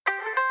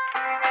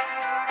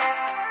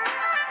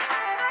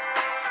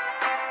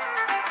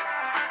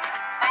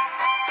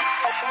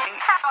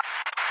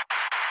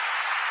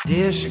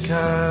Dear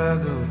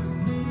Chicago.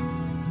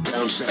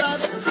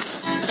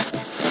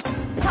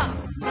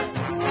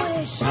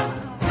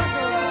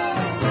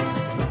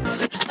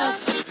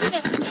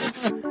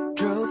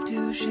 Drove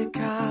to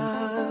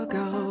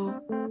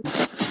Chicago.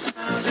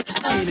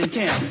 In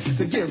camp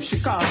to give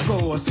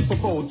Chicago a Super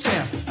Bowl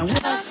champ.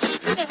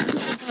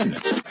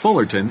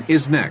 Fullerton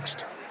is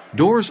next.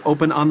 Doors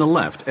open on the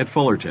left at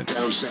Fullerton.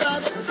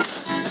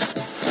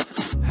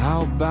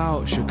 How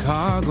about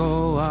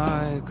Chicago?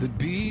 I could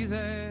be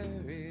there.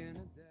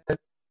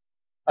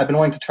 I've been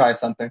wanting to try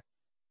something.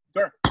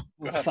 Sure.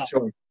 Go ahead.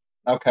 Sure.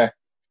 Okay.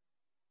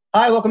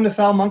 Hi, welcome to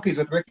Foul Monkeys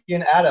with Ricky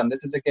and Adam.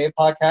 This is a gay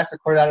podcast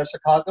recorded out of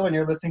Chicago, and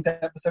you're listening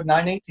to episode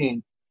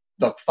 918.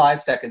 Look,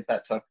 5 seconds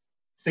that took.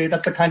 See,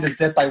 that's the kind of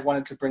zip I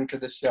wanted to bring to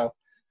this show.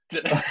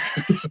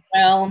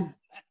 Well,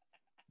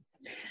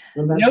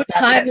 no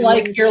time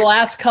like your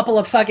last couple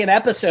of fucking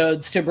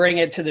episodes to bring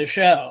it to the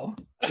show.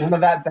 None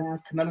of that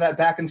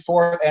back and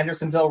forth.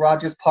 Andersonville,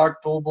 Rogers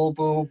Park, boom, boom,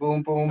 boom,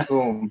 boom, boom,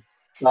 boom.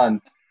 Done.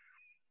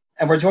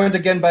 And we're joined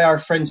again by our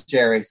friend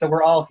Jerry. So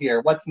we're all here.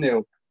 What's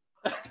new?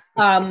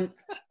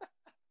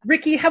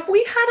 Ricky, have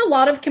we had a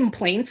lot of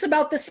complaints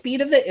about the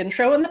speed of the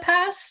intro in the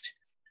past?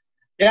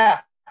 Yeah.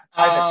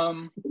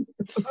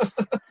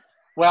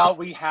 Well,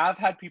 we have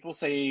had people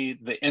say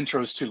the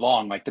intro's too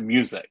long, like the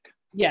music.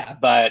 Yeah.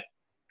 But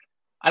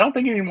I don't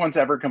think anyone's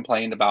ever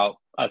complained about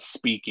us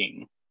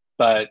speaking.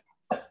 But,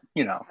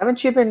 you know.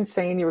 Haven't you been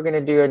saying you were going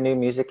to do a new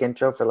music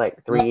intro for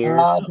like 3 years?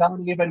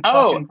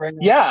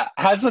 Yeah.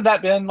 Hasn't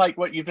that been like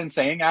what you've been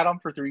saying, Adam,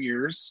 for 3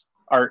 years?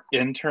 Our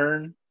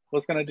intern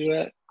was going to do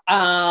it.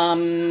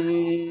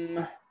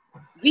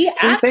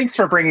 Thanks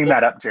for bringing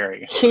that up,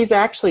 Jerry. He's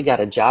actually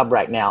got a job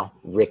right now,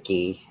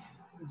 Ricky.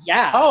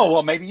 Yeah. Oh,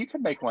 well, maybe you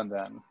can make one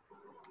then,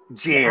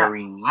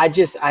 Jerry. I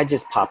just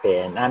pop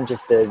in. I'm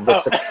just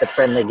the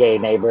friendly gay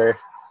neighbor.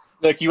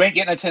 Look, you ain't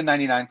getting a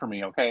 1099 from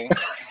me, okay?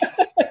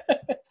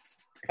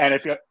 And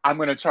I'm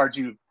going to charge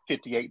you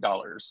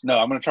 $58. No,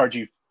 I'm going to charge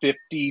you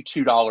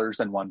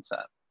 $52.01.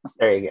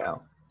 There you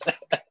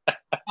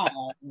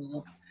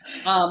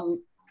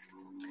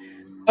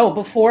go.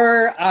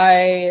 Before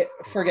I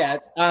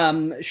forget,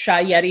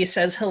 Shy Yeti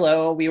says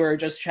hello. We were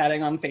just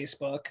chatting on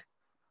Facebook.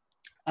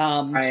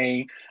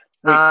 I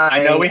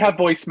know we have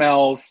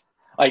voicemails.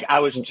 Like, I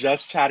was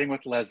just chatting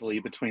with Leslie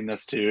between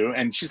this two,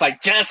 and she's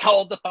like, just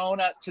hold the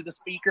phone up to the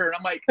speaker. And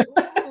I'm like,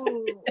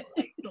 ooh,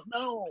 I don't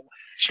know.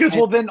 She goes,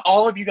 well, then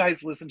all of you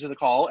guys listen to the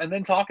call and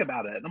then talk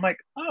about it. And I'm like,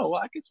 oh,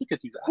 well, I guess we could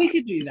do that. We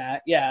could do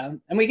that, yeah.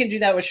 And we can do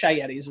that with Shy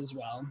Yetis as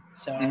well.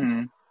 So,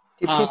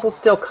 Do people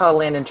still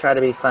call in and try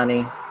to be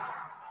funny?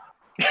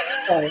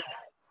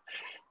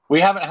 We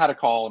haven't had a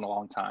call in a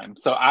long time,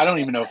 so I don't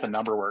even know if the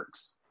number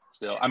works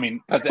still. I mean,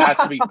 because it has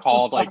to be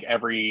called like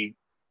every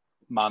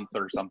month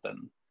or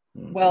something.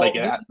 Well, like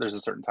there's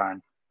a certain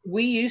time.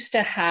 We used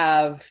to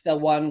have the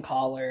one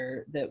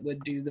caller that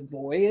would do the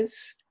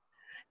voice,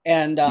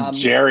 and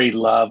Jerry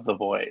loved the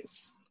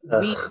voice.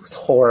 It's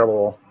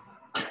horrible.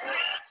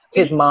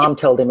 His mom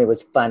told him it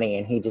was funny,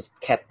 and he just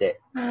kept it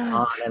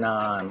on and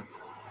on.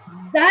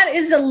 That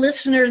is a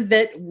listener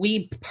that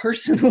we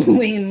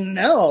personally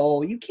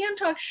know. You can't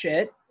talk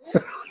shit.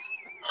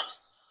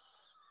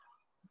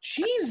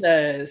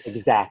 Jesus.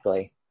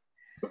 Exactly.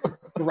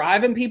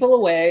 Driving people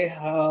away.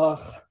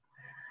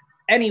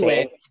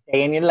 Anyway.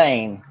 Stay in your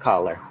lane,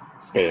 caller.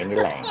 Stay in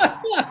your lane.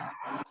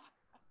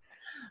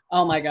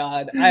 Oh my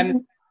God.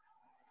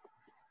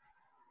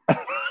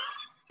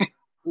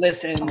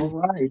 Listen. All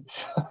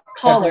right.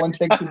 Caller, everyone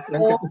takes a drink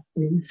at the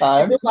same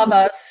time. Still love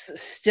us.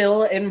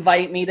 Still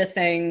invite me to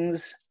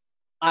things.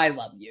 I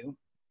love you.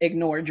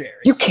 Ignore Jerry.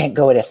 You can't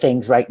go to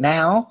things right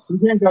now. You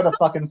can't go to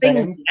fucking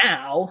things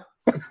now.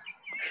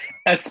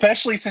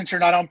 Especially since you're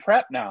not on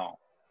prep now.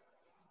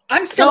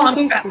 I'm still on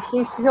prep.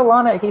 He's still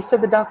on it. He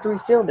said the doctor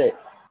refilled it.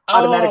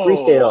 Automatic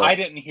refill. I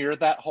didn't hear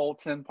that whole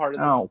 10 part of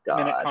the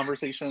minute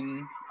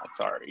conversation. I'm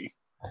sorry.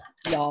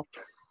 Y'all.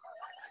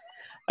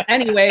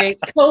 Anyway,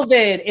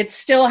 COVID, it's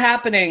still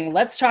happening.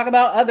 Let's talk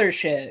about other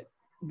shit.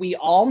 We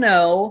all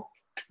know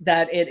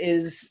that it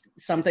is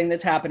something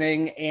that's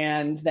happening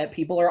and that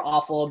people are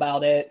awful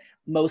about it,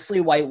 mostly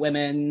white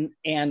women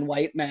and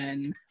white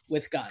men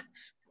with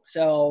guns.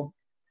 So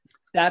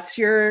that's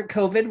your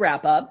COVID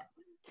wrap up.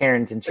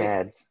 Karens and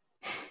Chads.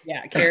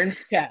 Yeah, Karens,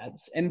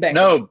 Chads, and Bengals.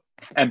 No,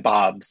 and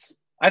Bob's.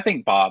 I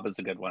think Bob is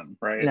a good one,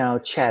 right? No,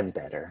 Chad's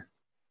better.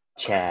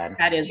 Chad.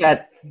 That is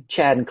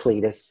Chad and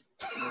Cletus.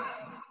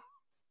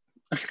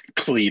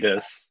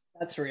 Cletus.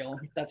 That's real.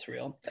 That's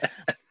real.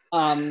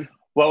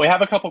 Well, we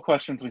have a couple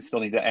questions we still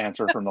need to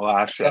answer from the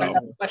last show.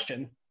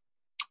 Question.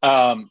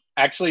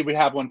 Actually, we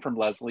have one from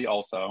Leslie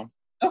also.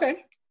 Okay.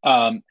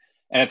 And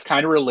it's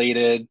kind of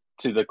related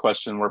to the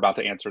question we're about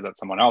to answer that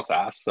someone else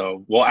asked.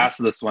 So we'll ask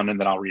this one and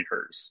then I'll read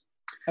hers.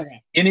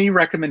 Okay. Any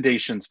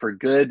recommendations for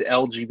good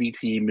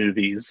LGBT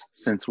movies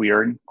since we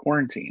are in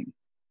quarantine?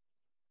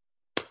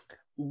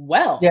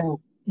 Well. Yeah,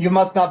 you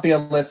must not be a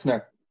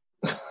listener.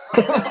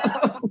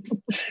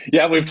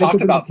 Yeah, we've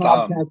talked about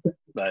some,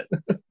 but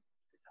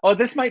Oh,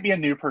 this might be a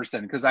new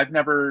person because I've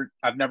never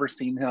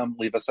seen him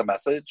leave us a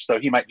message, so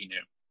he might be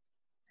new.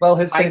 Well,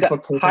 his Hi,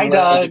 Facebook profile Hi, is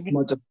Doug. a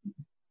bunch of-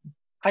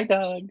 Hi,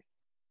 Doug.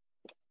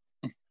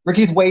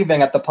 Ricky's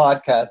waving at the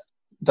podcast,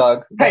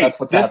 Doug. Hey, That's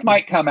what's this happening.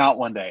 might come out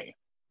one day.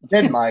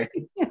 It might.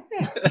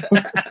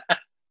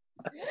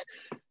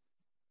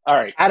 All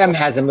right. Adam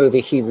has a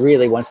movie he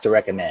really wants to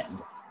recommend.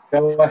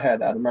 Go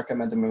ahead, Adam.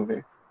 Recommend a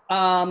movie.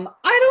 I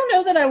don't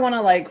know that I want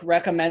to like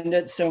recommend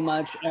it so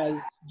much as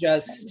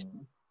just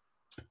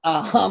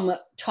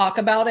talk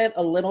about it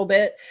a little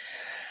bit.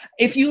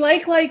 If you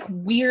like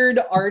weird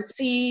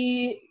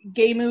artsy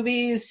gay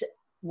movies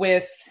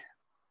with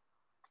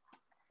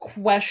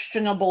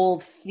questionable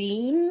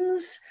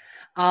themes,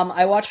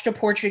 I watched a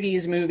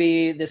Portuguese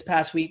movie this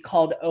past week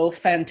called O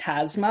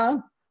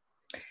Fantasma,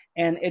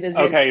 and it is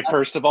okay.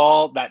 First of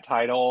all, that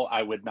title,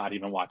 I would not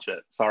even watch it.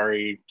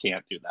 Sorry,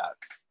 can't do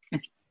that.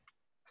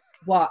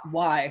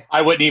 Why?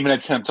 I wouldn't even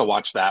attempt to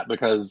watch that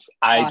because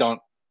I don't.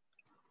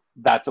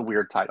 That's a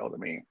weird title to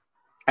me,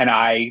 and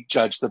I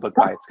judge the book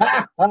by its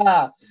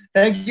cover.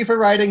 Thank you for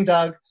writing,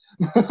 Doug.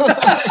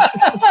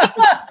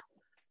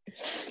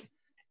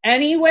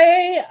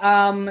 Anyway,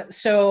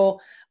 so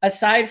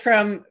aside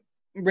from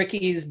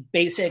Ricky's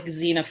basic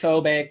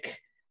xenophobic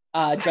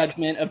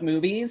judgment of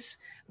movies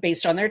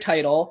based on their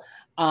title,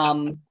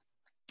 O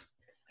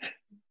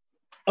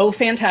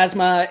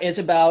Fantasma is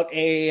about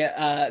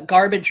a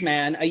garbage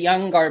man, a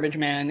young garbage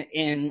man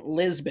in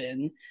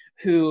Lisbon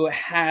who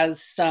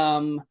has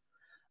some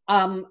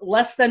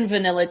less than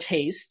vanilla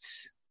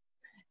tastes.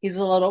 He's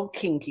a little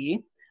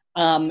kinky.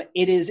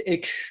 It is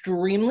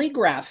extremely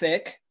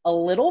graphic, a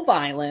little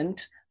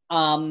violent.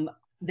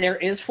 There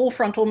is full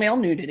frontal male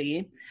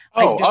nudity.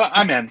 Oh,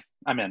 I'm in.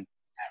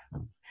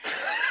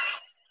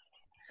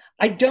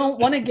 I don't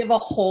want to give a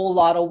whole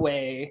lot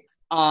away,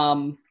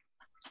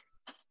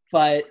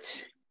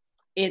 but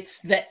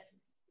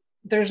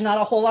there's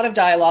not a whole lot of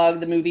dialogue.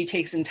 The movie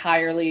takes place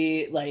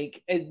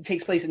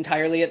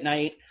entirely at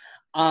night.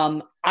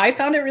 I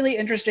found it really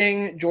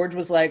interesting. George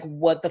was like,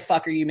 "What the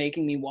fuck are you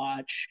making me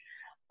watch?"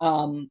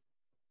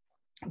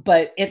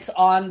 But it's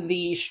on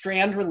the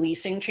Strand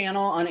Releasing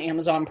channel on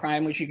Amazon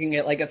Prime, which you can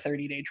get like a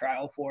 30-day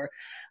trial for.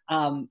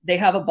 They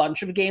have a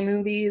bunch of gay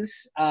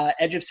movies.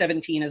 Edge of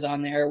 17 is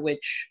on there,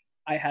 which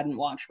I hadn't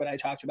watched, but I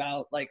talked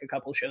about like a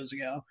couple shows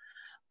ago.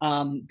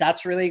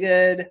 That's really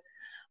good.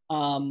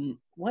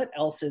 What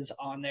else is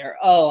on there?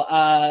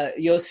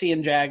 Yossi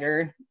and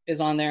Jagger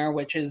is on there,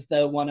 which is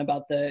the one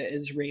about the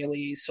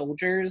Israeli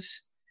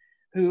soldiers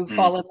who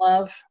fall in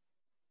love.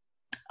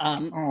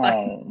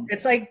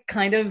 It's like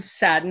kind of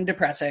sad and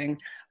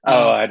depressing.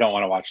 I don't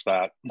want to watch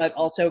that. But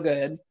also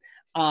good.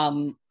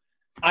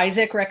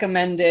 Isaac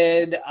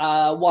recommended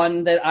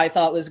one that I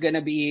thought was going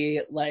to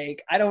be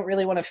like, I don't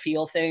really want to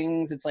feel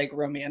things. It's like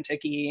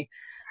romantic-y.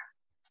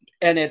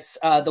 And it's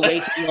The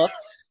Way He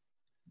Looks.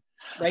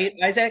 Right,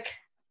 Isaac?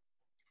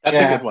 That's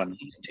a good one.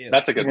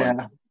 That's a good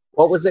one.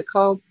 What was it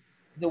called?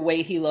 The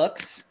Way He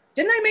Looks.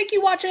 Didn't I make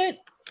you watch it?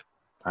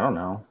 I don't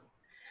know.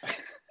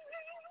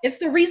 It's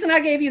the reason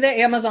I gave you the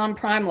Amazon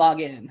Prime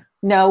login.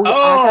 No,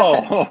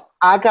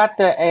 I got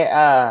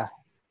the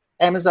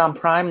Amazon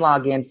Prime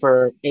login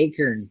for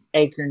Acorn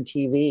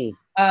TV.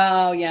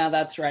 Oh yeah,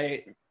 that's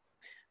right.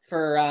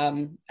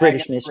 For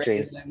British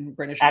Mysteries,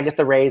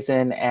 Agatha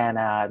Raisin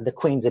and the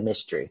Queens of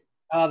Mystery.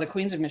 Oh, the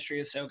Queens of Mystery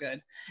is so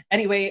good.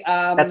 Anyway,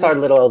 that's our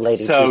little old lady.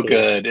 So TV.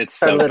 good.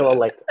 It's our so little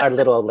good. our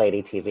little old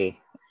lady TV.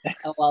 I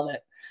love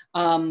it.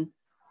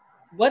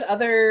 What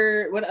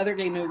other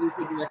gay movies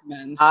would you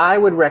recommend? I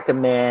would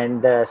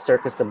recommend the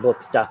Circus of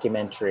Books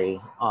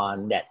documentary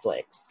on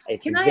Netflix.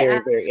 It's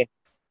very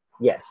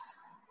yes.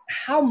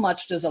 How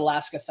much does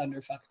Alaska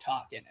Thunderfuck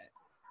talk in it?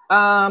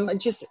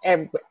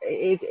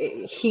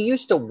 He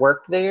used to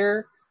work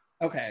there.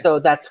 Okay. So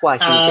that's why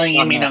he's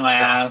you mean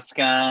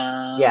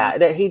Alaska?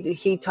 Yeah,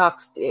 he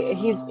talks,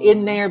 he's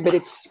in there, but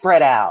it's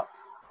spread out.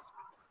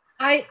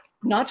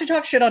 Not to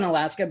talk shit on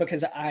Alaska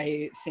because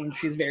I think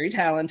she's very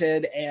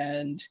talented,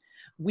 and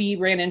we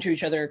ran into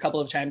each other a couple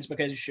of times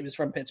because she was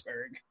from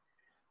Pittsburgh.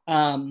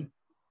 And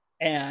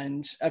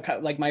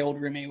like my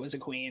old roommate was a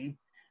queen.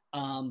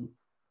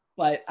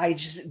 But I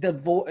just,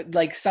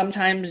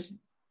 sometimes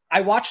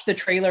I watched the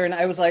trailer and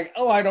I was like,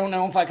 oh, I don't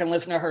know if I can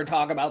listen to her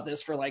talk about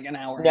this for like an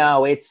hour.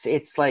 No,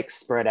 it's like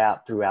spread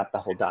out throughout the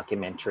whole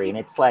documentary, and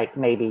it's like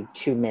maybe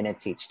 2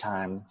 minutes each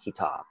time he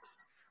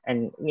talks.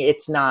 And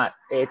has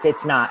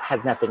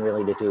nothing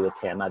really to do with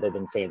him other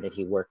than saying that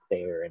he worked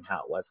there and how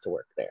it was to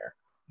work there.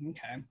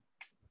 Okay.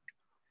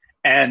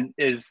 And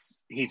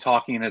is he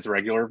talking in his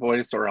regular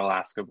voice or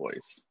Alaska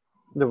voice?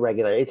 The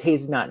regular.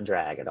 He's not in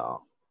drag at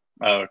all.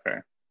 Oh, okay.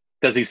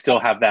 Does he still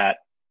have that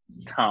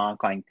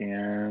talk like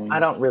this? I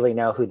don't really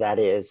know who that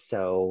is,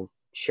 so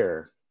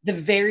sure. The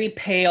very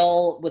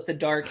pale with the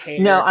dark hair.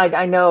 No,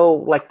 I know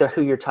like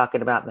who you're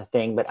talking about in the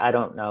thing, but I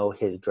don't know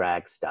his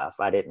drag stuff.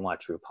 I didn't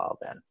watch RuPaul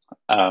then.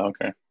 Oh,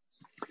 okay.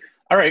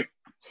 All right.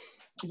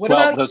 What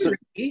about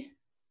you?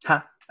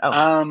 Huh?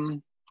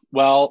 Oh.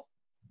 Well,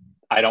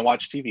 I don't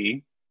watch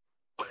TV.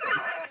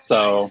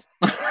 So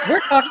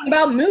we're talking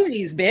about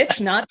movies, bitch,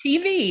 not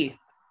TV.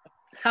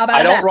 How about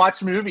I don't that?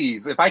 watch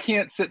movies. If I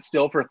can't sit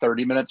still for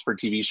 30 minutes for a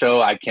TV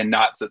show, I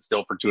cannot sit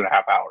still for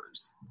 2.5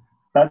 hours.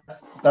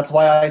 That's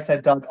why I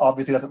said Doug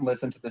obviously doesn't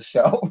listen to the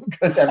show,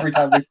 because every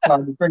time we try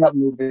to bring up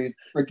movies,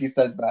 Ricky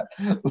says that.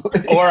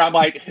 Or I'm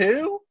like,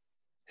 who?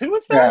 Who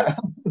is that?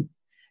 Yeah.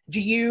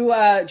 Do you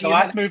The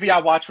last movie I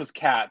watched was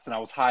Cats, and I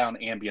was high on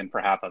Ambien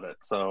for half of it.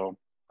 So,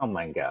 Oh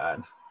my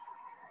God.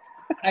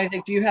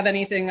 Isaac, do you have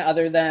anything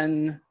other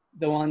than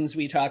the ones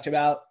we talked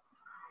about?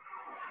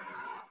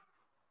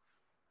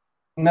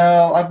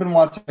 No, I've been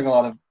watching a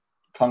lot of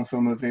kung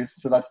fu movies,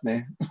 so that's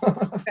me.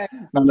 Okay.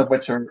 None of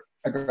which are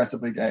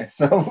aggressively gay.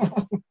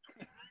 So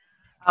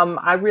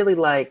I really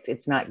liked,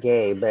 it's not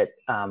gay, but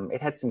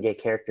it had some gay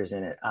characters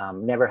in it.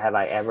 Never Have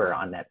I Ever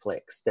on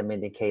Netflix. The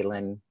Mindy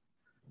Kaling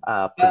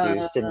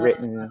produced and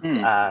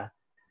written.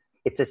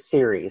 It's a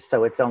series,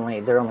 so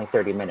they're only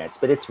 30 minutes,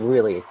 but it's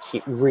really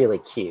cute, really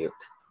cute.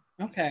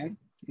 Okay.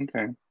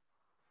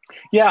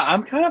 Yeah,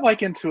 I'm kind of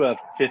like into a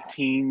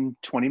 15,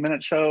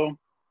 20-minute show.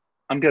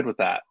 I'm good with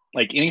that.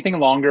 Like anything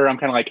longer, I'm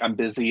kind of like, I'm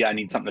busy. I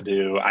need something to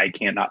do. I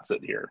can't not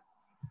sit here.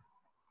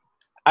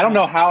 I don't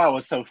know how I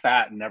was so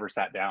fat and never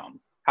sat down.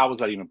 How was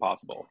that even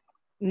possible?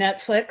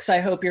 Netflix, I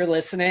hope you're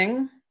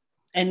listening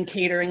and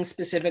catering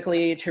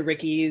specifically to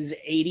Ricky's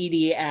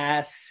ADD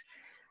ass.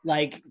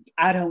 Like,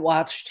 I don't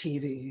watch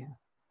TV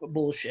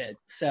bullshit.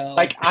 So,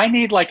 like, I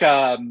need like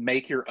a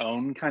make your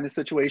own kind of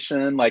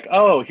situation. Like,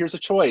 oh, here's a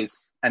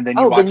choice, and then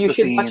you watch the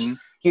scene.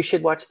 You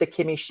should watch the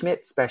Kimmy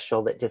Schmidt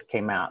special that just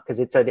came out, because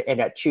it's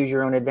a choose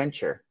your own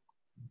adventure.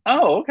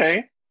 Oh,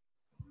 okay.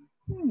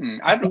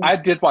 I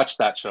did watch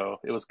that show.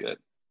 It was good.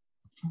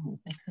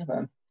 okay,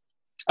 then.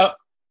 Oh.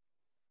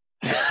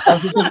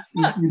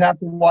 You'd have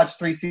to watch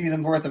 3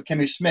 seasons worth of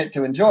Kimmy Schmidt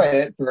to enjoy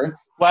it first.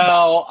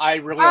 Well, I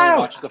really only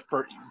watched the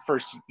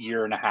first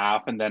year and a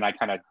half, and then I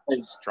kind of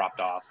just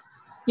dropped off.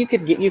 You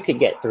could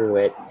get through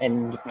it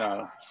and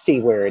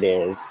see where it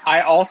is.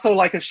 I also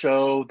like a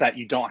show that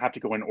you don't have to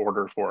go in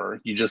order for.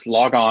 You just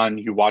log on,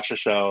 you watch a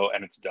show,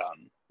 and it's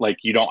done. Like,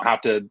 you don't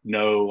have to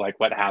know like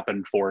what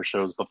happened 4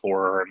 shows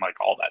before and like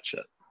all that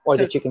shit. Or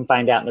that you can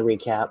find out in the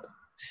recap.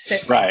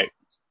 Right.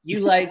 You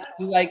like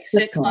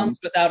sitcoms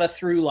without a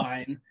through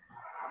line,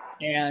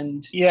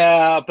 and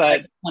yeah,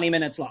 but like 20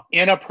 minutes long.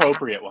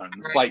 Inappropriate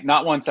ones, like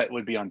not ones that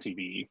would be on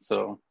TV.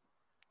 So,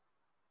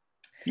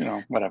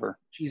 whatever.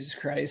 Jesus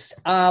Christ.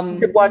 You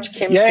could watch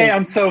Kim's. Yay!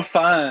 I'm so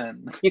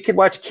fun. You could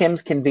watch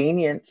Kim's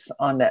Convenience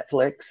on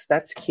Netflix.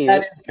 That's cute.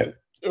 That is good.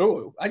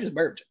 Oh, I just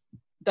burped.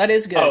 That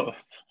is good. Oh.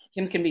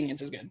 Kim's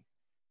Convenience is good.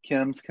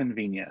 Kim's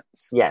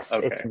Convenience. Yes,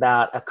 okay. It's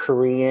about a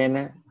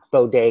Korean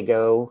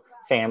bodega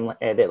family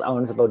that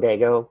owns a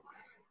bodega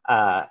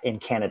in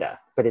Canada,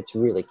 but it's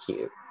really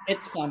cute.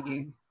 It's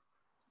funny.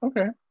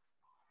 Okay.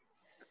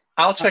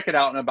 I'll check it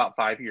out in about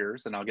 5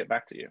 years, and I'll get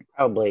back to you.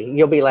 Probably.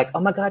 You'll be like,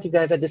 oh my God, you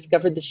guys, I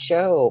discovered the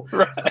show.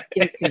 Right.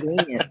 It's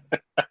Convenience.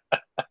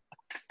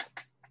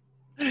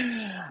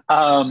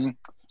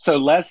 So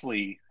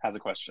Leslie has a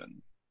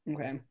question.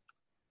 Okay.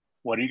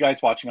 What are you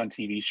guys watching on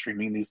TV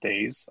streaming these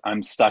days?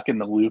 I'm stuck in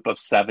the loop of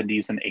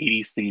 70s and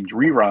 80s themed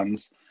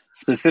reruns,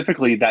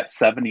 specifically that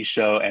 70s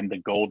show and The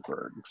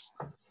Goldbergs.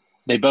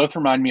 They both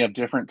remind me of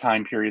different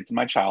time periods in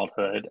my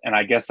childhood, and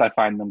I guess I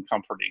find them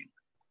comforting.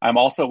 I'm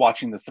also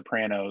watching The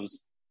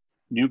Sopranos,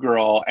 New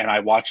Girl, and I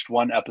watched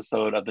one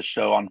episode of the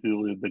show on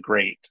Hulu, The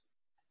Great,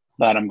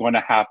 but I'm going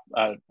to have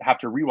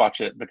to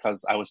rewatch it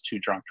because I was too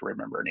drunk to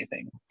remember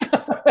anything.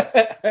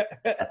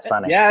 That's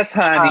funny. Yes,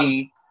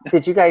 honey.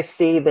 Did you guys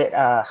see that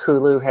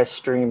Hulu has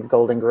streamed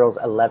Golden Girls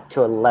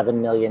to 11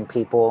 million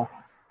people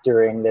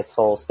during this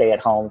whole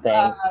stay-at-home thing?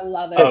 I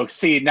love it. Oh,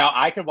 see, now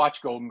I could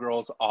watch Golden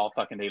Girls all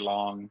fucking day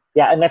long.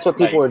 Yeah, and that's what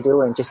people are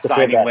doing just to feel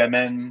designing better.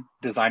 women.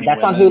 That's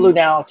on Hulu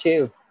now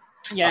too.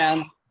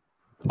 Yeah,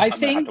 I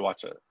think have to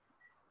watch it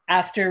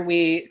after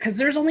because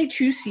there's only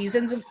 2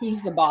 seasons of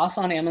Who's the Boss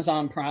on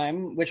Amazon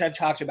Prime, which I've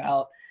talked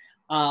about,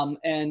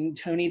 and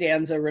Tony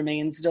Danza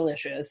remains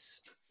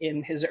delicious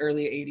in his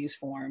early 80s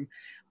form,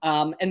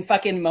 and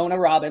fucking Mona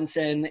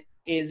Robinson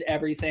is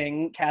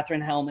everything.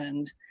 Catherine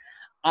Hellmond,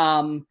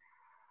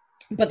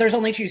 but there's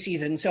only 2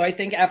 seasons, so I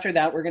think after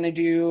that we're gonna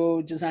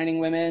do Designing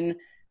Women.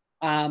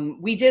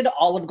 We did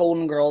all of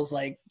Golden Girls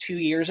like 2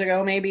 years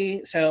ago,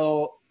 maybe.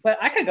 So, but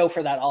I could go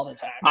for that all the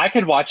time. I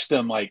could watch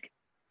them like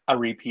a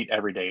repeat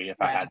every day if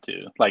I had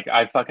to. Like,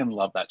 I fucking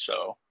love that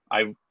show.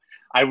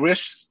 I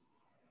wish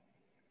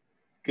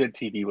good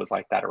TV was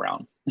like that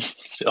around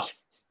still.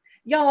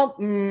 Y'all,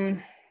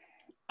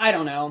 I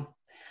don't know.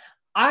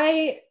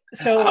 Isaac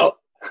has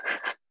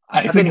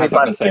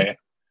something to say.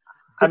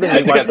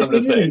 Isaac has something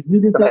to say.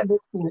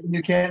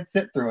 You can't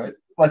sit through it.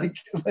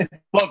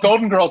 Well,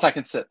 Golden Girls I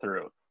can sit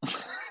through.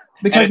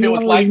 Because if it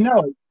was like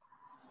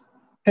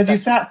because you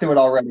sat through it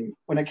already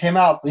when it came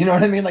out. You know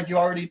what I mean? Like, you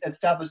already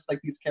established like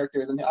these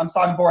characters. And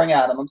I'm boring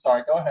Adam. I'm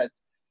sorry. Go ahead.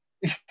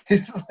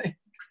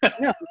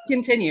 No,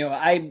 continue.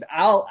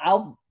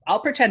 I'll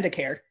pretend to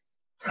care.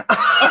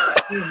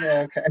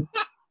 Yeah, okay.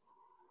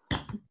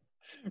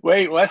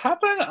 Wait, what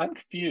happened? I'm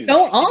confused.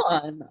 Go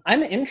on.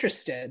 I'm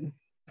interested.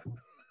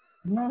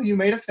 No, you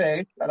made a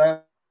face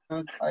that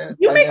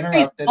You I make face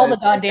interrupted. all the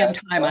I goddamn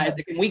guess. time,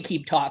 Isaac, and we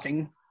keep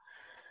talking.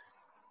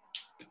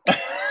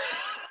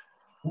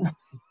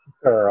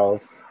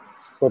 Girls.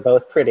 We're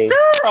both pretty.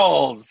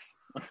 Girls!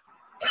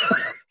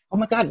 Oh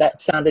my God, that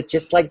sounded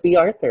just like B.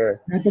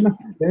 Arthur.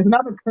 There's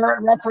another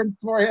current reference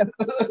for you.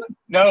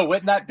 No,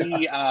 wouldn't that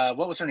be,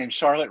 what was her name?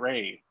 Charlotte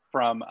Ray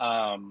from,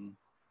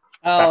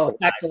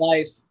 Back to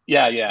Life.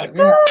 yeah.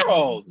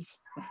 Girls!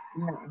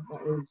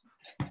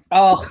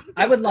 Oh,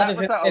 I would love That if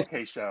was it. an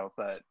okay show,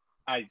 but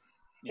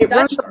It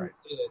That's runs,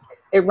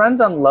 it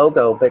runs on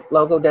Logo, but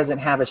Logo doesn't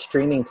have a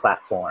streaming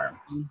platform.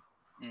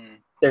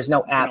 There's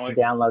no app to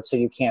download, so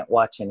you can't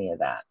watch any of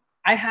that.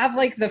 I have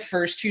like the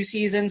first 2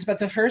 seasons, but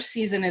the first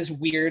season is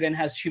weird and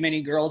has too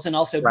many girls, and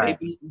also Right.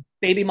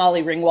 baby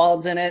Molly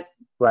Ringwald's in it.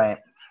 Right.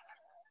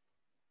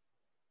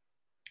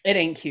 It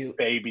ain't cute.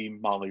 Baby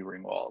Molly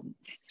Ringwald.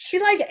 She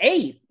like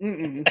 8.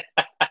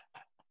 I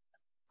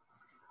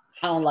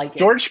don't like it.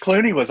 George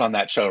Clooney was on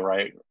that show,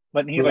 right?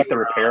 Wasn't he like the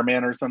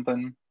repairman or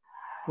something?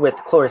 With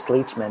Cloris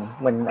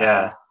Leachman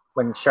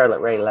when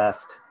Charlotte Ray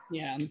left.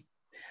 Yeah.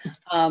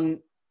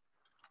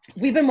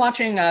 We've been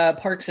watching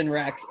Parks and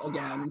Rec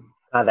again,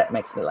 Oh, that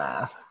makes me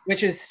laugh.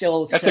 which is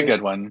still That's a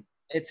good one.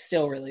 It's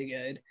still really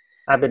good.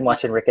 I've been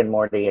watching Rick and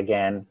Morty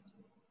again.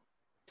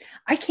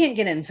 I can't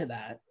get into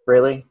that.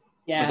 Really?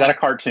 Yeah. Is that a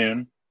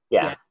cartoon?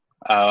 Yeah.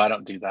 Oh, I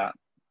don't do that.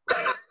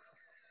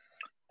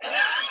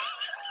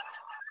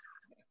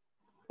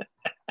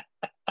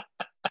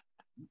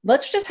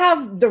 Let's just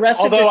have the rest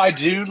Although of I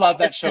do love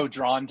that show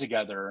Drawn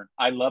Together.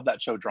 I love that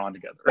show Drawn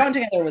Together. Drawn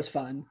Together was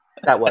fun.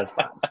 That was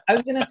fun. I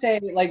was gonna say,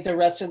 like, the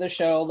rest of the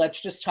show,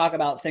 let's just talk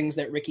about things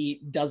that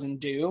Ricky doesn't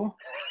do.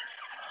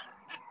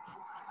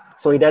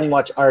 So he doesn't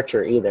watch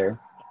Archer either,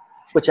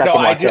 which I No,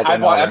 can I watch. do. over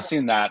and over. I've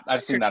seen that.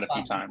 I've seen that a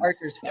few times.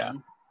 Archer's Yeah.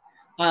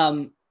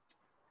 fun.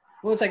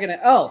 What was I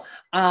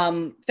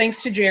gonna?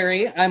 Thanks to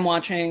Jerry, I'm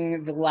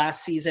watching the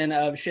last season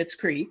of Schitt's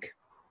Creek.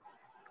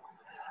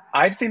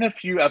 I've seen a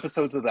few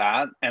episodes of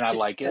that, and I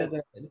like it.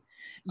 Good.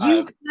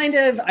 You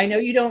I know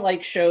you don't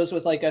like shows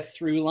with like a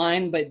through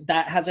line, but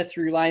that has a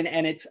through line,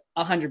 and it's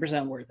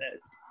 100% worth it.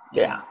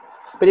 Yeah,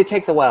 but it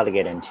takes a while to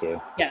get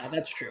into. Yeah,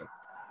 that's true.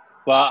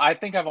 Well, I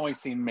think I've only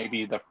seen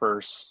maybe the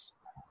first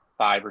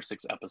 5 or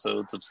 6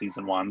 episodes of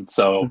season 1,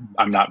 so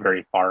I'm not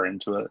very far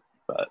into it.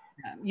 But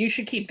you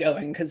should keep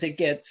going because it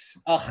gets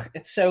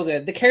it's so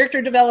good. The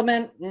character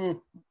development.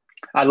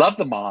 I love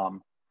the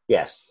mom.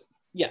 Yes.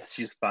 Yes.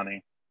 She's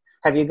funny.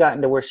 Have you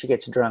gotten to where she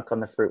gets drunk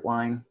on the fruit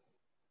wine?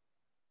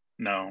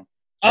 No.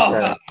 Oh,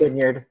 The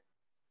vineyard.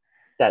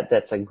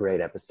 That's a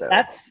great episode.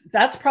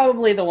 That's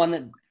probably the one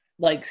that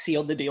like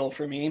sealed the deal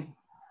for me.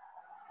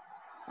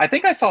 I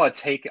think I saw a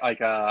take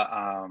like a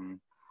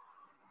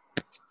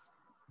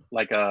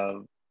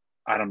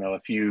I don't know, a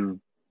few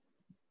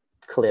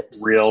clips,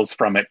 reels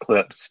from it,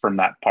 clips from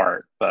that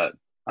part, but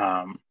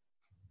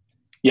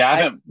yeah, I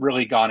haven't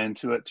really gone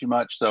into it too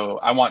much, so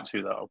I want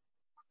to though.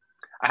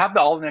 I have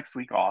all next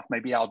week off.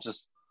 Maybe I'll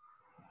just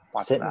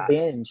watch sit that. and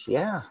binge.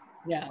 Yeah.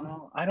 Yeah.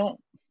 Well, I don't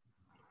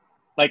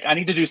like. I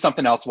need to do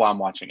something else while I'm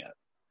watching it.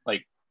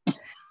 Like,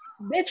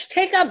 bitch,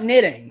 take up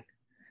knitting.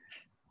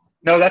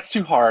 No, that's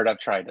too hard. I've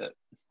tried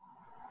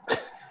it.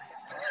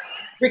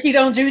 Ricky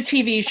don't do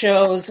TV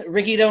shows.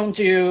 Ricky don't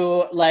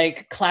do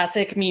like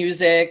classic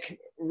music.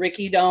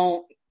 Ricky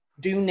don't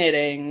do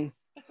knitting.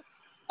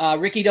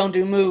 Ricky don't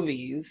do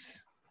movies.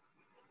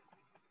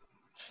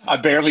 I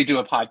barely do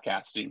a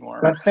podcast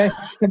anymore.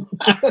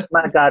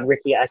 My God,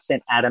 Ricky, I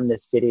sent Adam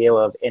this video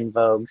of En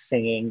Vogue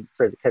singing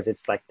because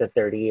it's like the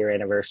 30-year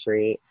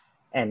anniversary,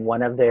 and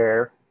one of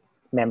their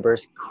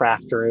members'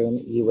 craft room,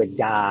 you would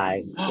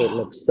die. It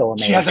looks so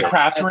amazing. She has a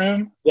craft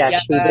room? Yeah,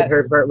 Yes. she did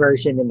her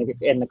version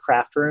in the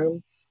craft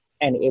room,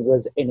 and it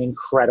was an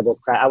incredible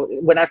craft.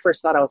 When I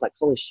first saw it, I was like,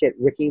 holy shit,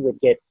 Ricky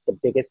would get the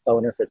biggest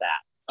boner for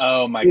that.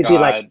 Oh my He'd God. be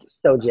like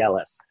so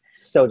jealous.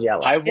 So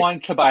jealous. I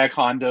want to buy a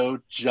condo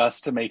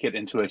just to make it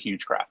into a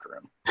huge craft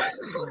room.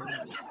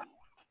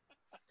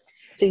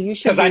 So you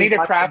should, because I need a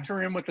craft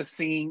room with a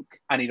sink.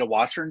 I need a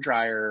washer and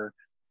dryer.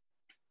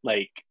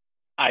 Like,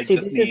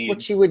 this is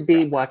what you would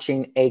be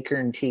watching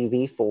Acorn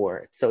TV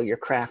for. So your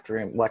craft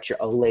room, watch your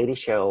old lady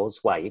shows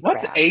while you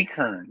What's craft.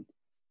 Acorn?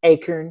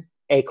 Acorn.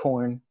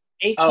 Acorn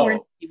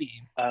TV.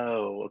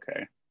 Oh,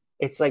 okay.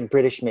 It's like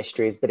British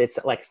mysteries, but it's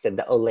like I said,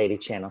 the old lady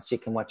channel, so you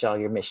can watch all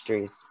your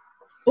mysteries.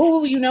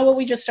 Oh, you know what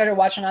we just started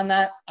watching on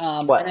that?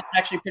 What? And it's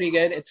actually pretty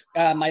good. It's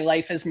My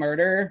Life is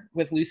Murder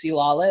with Lucy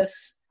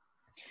Lawless.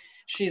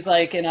 She's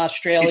like in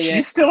Australia. Is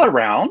she still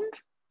around?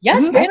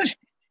 Yes, bitch.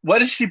 What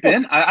has she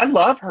been? I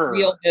love her.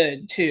 Real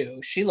good too.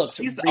 She's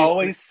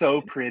always so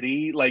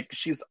pretty. Like,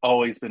 she's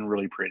always been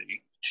really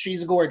pretty.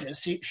 She's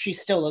gorgeous. She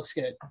still looks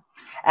good.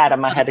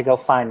 Adam, I had to go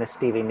find the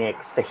Stevie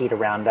Nicks Fajita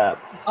Roundup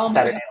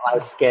Saturday Night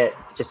Live skit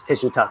just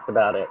because you talked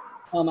about it.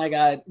 Oh my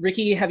God,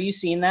 Ricky, have you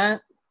seen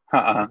that?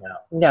 Uh-uh.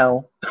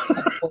 No.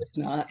 Of course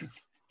not.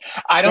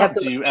 I don't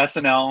do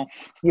SNL.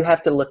 You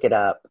have to look it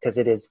up because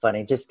it is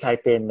funny. Just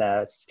type in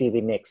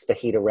Stevie Nicks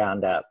Fajita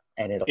Roundup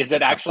and it'll. Is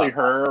it actually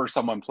her or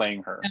someone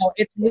playing her? No,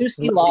 it's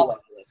Lucy Lawless.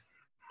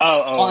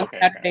 On okay.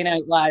 Saturday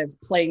Night Live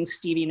playing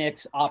Stevie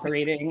Nicks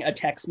operating a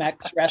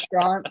Tex-Mex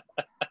restaurant.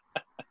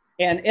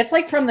 And it's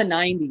like from the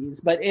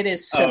 90s, but it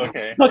is so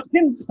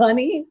fucking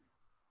funny.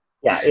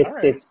 Yeah,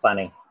 it's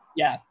funny.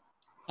 Yeah.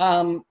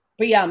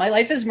 But yeah, My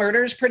Life is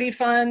Murder is pretty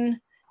fun.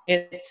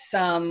 It's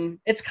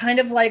kind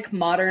of like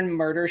modern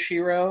Murder, She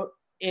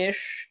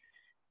Wrote-ish,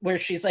 where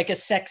she's like a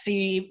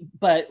sexy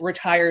but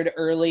retired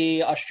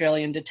early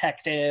Australian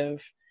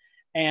detective.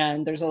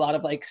 And there's a lot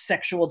of like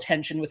sexual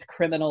tension with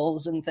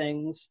criminals and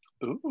things.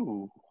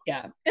 Ooh.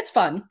 Yeah, it's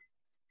fun.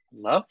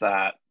 Love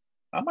that.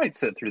 I might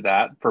sit through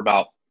that for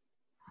about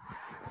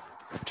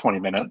 20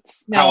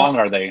 minutes. No, how long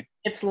are they?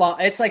 It's long.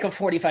 It's like a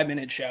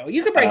 45-minute show.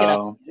 You could break it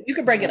up. You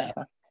could break it up.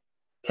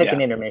 Take an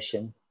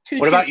intermission.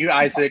 What about you,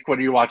 Isaac? What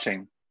are you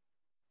watching?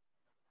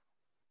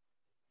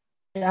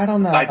 I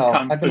don't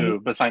know.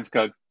 Besides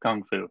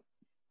Kung Fu.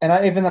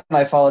 And even then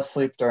I fall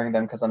asleep during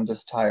them because I'm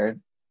just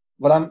tired.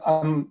 But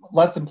I'm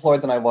less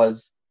employed than I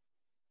was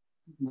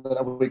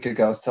a week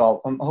ago, so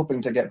I'm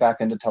hoping to get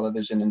back into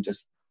television and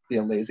just be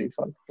a lazy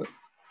fuck.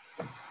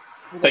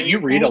 But you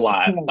read a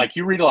lot. Like,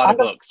 you read a lot of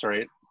books,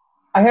 right?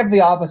 I have the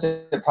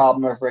opposite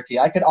problem of Ricky.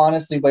 I could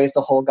honestly waste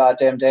a whole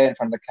goddamn day in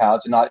front of the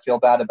couch and not feel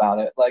bad about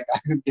it. Like, I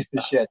could give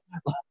a shit.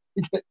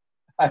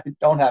 I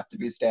don't have to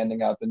be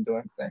standing up and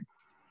doing things.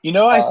 You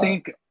know, I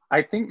think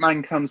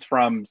mine comes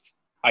from,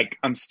 like,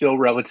 I'm still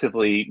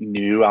relatively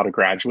new out of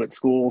graduate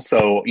school.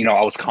 So, you know,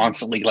 I was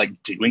constantly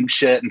like doing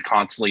shit and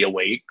constantly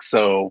awake.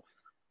 So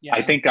yeah.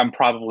 I think I'm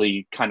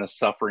probably kind of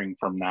suffering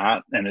from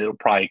that, and it'll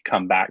probably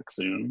come back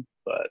soon.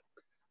 But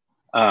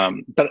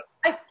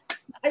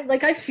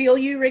I feel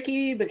you,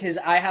 Ricky, because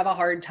I have a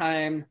hard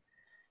time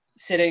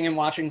sitting and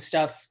watching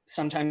stuff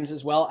sometimes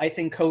as well. I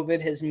think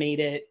COVID has made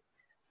it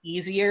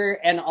easier,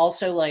 and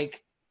also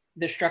like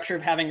the structure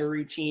of having a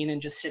routine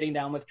and just sitting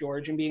down with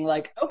George and being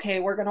like, okay,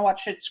 we're going to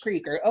watch Schitt's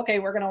Creek, or okay,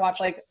 we're going to watch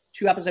like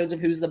 2 episodes of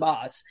Who's the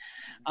Boss,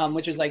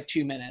 which is like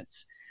 2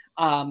 minutes.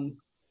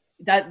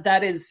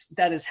 That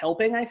is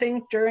helping, I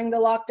think, during the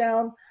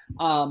lockdown.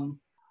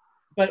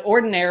 But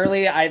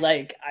ordinarily, I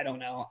don't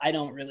know. I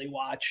don't really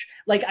watch.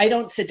 Like, I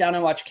don't sit down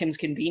and watch Kim's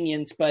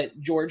Convenience, but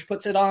George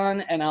puts it on,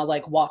 and I'll,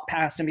 like, walk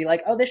past and be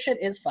like, oh, this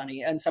shit is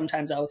funny. And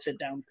sometimes I'll sit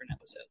down for an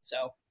episode.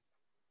 So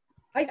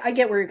I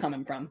get where you're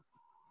coming from.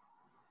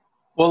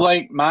 Well,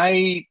 like,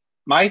 my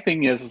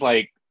thing is,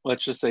 like,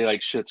 let's just say,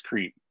 like, Schitt's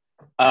Creek.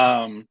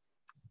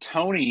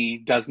 Tony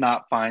does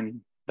not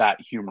find that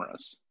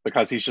humorous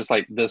because he's just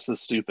like, this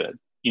is stupid.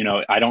 You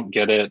know, I don't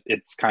get it.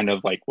 It's kind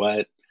of like,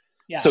 what?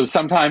 Yeah. So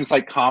sometimes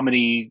like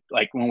comedy,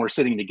 like when we're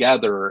sitting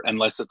together,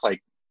 unless it's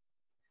like,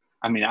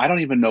 I mean, I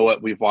don't even know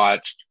what we've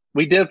watched.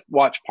 We did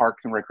watch Park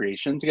and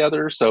Recreation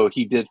together, so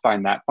he did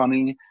find that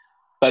funny.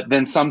 But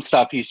then some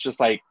stuff he's just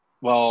like,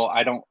 well,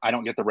 I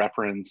don't get the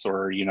reference,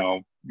 or, you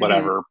know,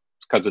 whatever,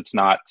 because it's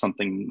not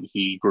something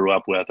he grew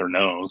up with or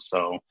knows.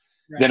 So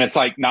then it's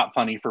like not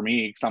funny for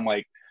me, because I'm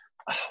like,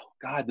 oh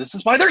God, this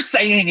is why they're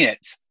saying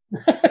it.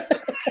 You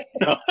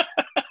know?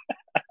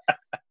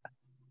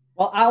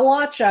 Well, I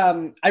watch,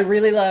 I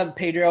really love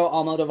Pedro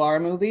Almodovar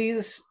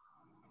movies,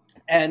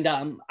 and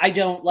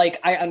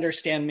I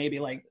understand maybe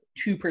like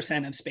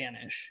 2% of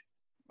Spanish.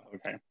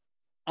 Okay.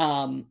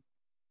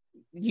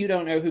 You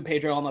don't know who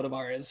Pedro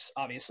Almodovar is,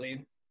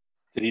 obviously.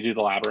 Did he do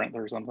The Labyrinth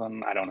or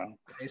something? I don't know.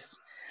 Nice.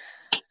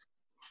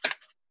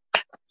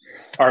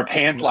 Or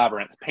Pan's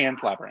Labyrinth.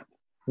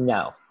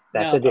 No,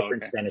 that's a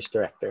different Spanish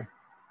director.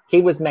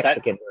 He was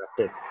Mexican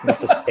director.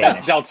 This is Spanish.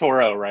 That's Del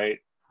Toro, right?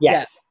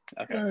 Yes.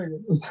 Okay.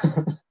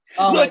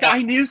 Look,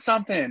 I knew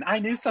something.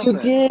 You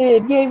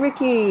did. Yay,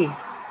 Ricky.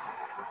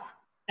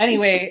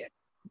 Anyway,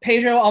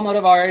 Pedro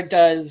Almodovar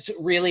does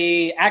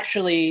really,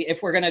 actually,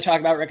 if we're going to talk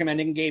about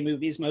recommending gay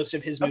movies, most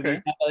of his movies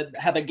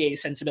have a gay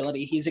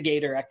sensibility. He's a gay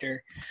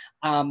director.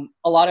 A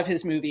lot of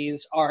his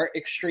movies are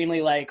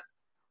extremely, like,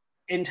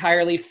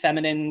 entirely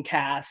feminine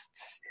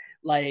casts.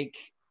 Like,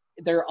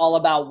 they're all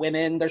about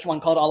women. There's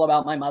one called All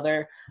About My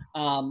Mother,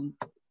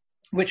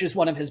 which is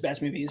one of his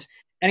best movies.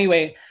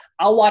 Anyway,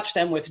 I'll watch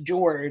them with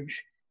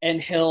George, and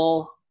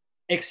he'll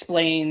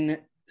explain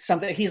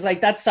something. He's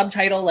like, that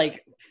subtitle,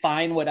 like,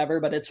 fine, whatever,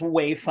 but it's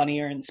way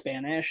funnier in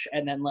Spanish,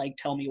 and then, like,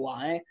 tell me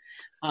why.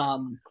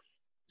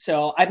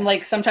 So I'm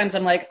like, sometimes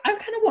I'm like, I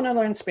kind of want to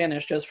learn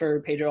Spanish just for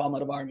Pedro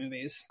Almodovar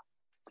movies.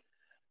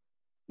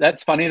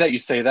 That's funny that you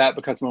say that,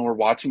 because when we're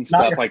watching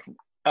stuff, like,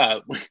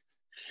 I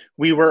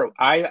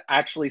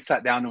actually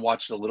sat down and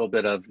watched a little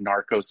bit of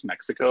Narcos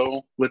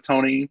Mexico with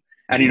Tony,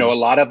 and, you know, a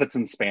lot of it's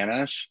in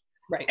Spanish.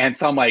 Right. And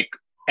so I'm like,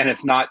 and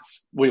it's not,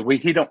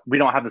 we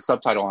don't have the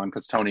subtitle on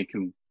because Tony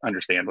can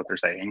understand what they're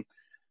saying.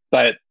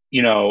 But,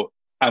 you know,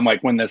 I'm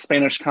like, when the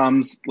Spanish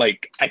comes,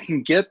 like, I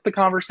can get the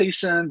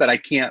conversation, but I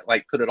can't,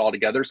 like, put it all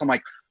together. So I'm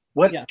like,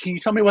 what, can you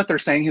tell me what they're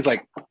saying? He's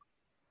like,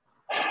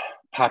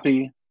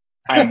 Papi,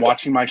 I am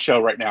watching my show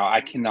right now. I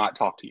cannot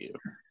talk to you.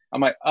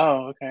 I'm like,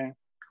 oh, okay.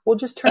 Well,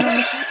 just turn on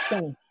the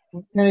caption.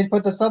 Can you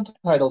put the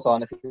subtitles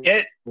on?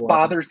 It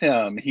bothers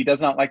him. He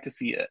does not like to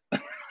see it.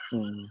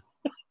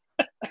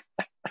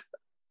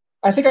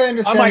 I think I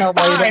understand I'm now like,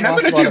 why you fine, don't I'm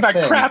watch going a to lot do of my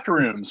things. craft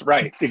rooms.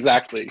 Right,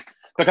 exactly.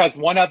 Because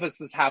one of us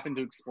is having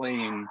to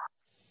explain,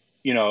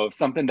 if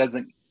something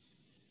doesn't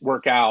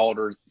work out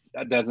or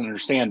doesn't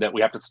understand it,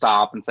 we have to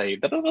stop and say,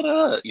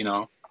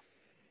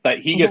 But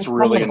he gets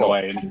really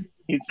annoyed.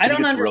 I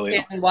don't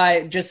understand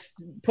why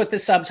just put the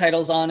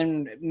subtitles on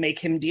and make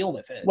him deal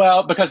with it.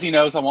 Well, because he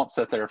knows I won't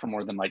sit there for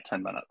more than like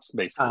 10 minutes,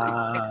 basically.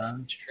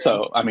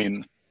 So, I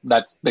mean,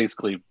 that's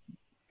basically,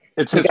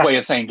 it's his way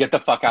of saying, get the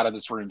fuck out of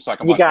this room so I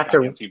can watch my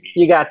TV.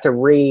 You got to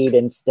read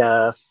and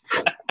stuff.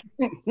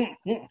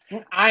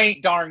 I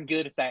ain't darn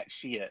good at that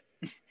shit.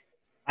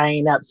 I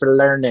ain't up for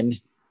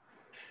learning.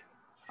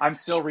 I'm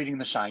still reading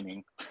The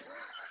Shining.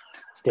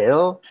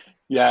 Still?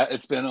 Yeah,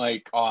 it's been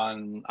like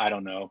on, I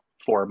don't know,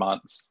 4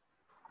 months.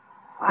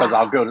 Because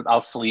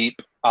I'll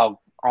sleep. I'll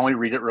only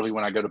read it really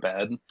when I go to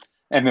bed.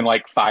 And then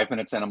like 5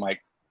 minutes in, I'm like,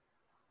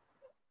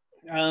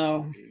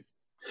 oh.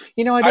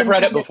 I've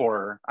read it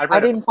before. I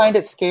didn't find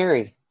it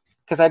scary.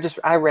 Because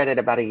I read it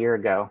about a year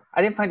ago.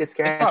 I didn't find it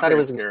scary. I thought it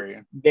was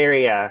scary.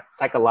 Very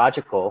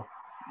psychological,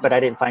 but I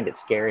didn't find it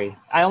scary.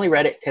 I only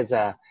read it because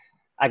I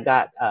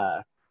got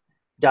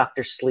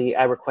Dr. Sleep.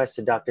 I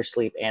requested Dr.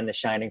 Sleep and The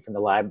Shining from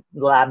the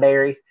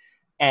library.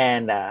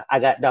 And I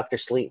got Dr.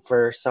 Sleep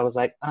first. So I was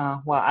like,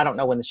 well, I don't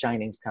know when The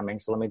Shining's coming,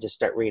 so let me just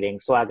start reading.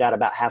 So I got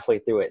about halfway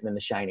through it, and then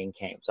The Shining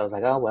came. So I was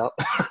like, oh, well,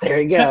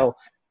 there you go.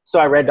 So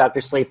I read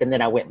Dr. Sleep, and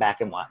then I went back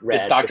and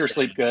read. Is Dr.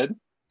 Sleep good?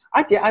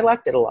 I did. I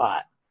liked it a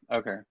lot.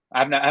 Okay.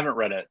 I haven't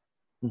read it.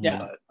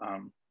 Yeah. But,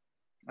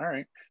 all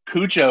right.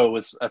 Cujo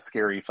was a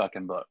scary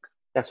fucking book.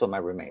 That's what my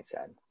roommate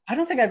said. I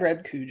don't think I've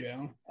read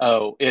Cujo.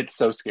 Oh, it's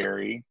so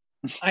scary.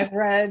 I've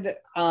read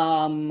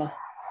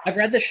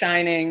The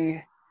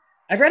Shining.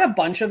 I've read a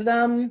bunch of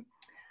them.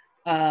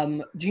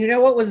 Do you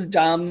know what was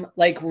dumb?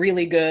 Like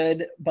really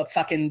good, but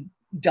fucking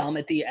dumb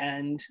at the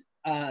end.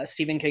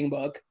 Stephen King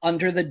book,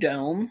 Under the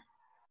Dome.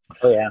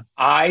 Oh yeah.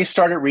 I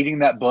started reading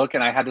that book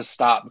and I had to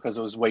stop because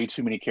it was way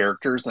too many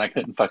characters and I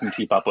couldn't fucking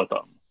keep up with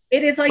them.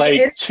 It is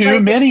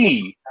too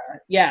many.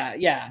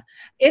 Yeah.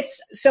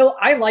 It's so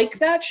I like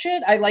that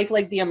shit. I like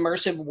the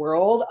immersive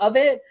world of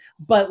it,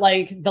 but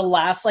like the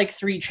last like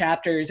 3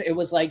 chapters, it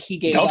was like he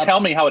gave Don't up.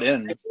 tell me how it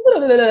ends.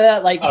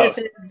 Like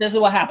this is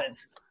what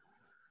happens.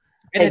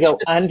 And they go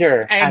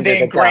under. And under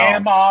then the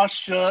Grandma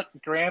shook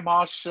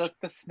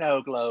the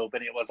snow globe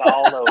and it was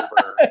all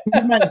over.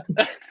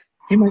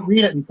 He might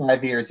read it in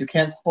 5 years. You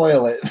can't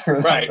spoil it.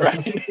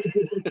 Right.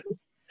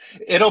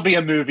 It'll be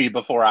a movie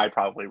before I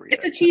probably read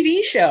it. It's a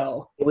TV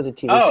show. It was a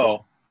TV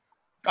show.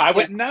 I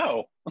wouldn't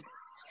know.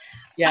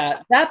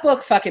 Yeah, that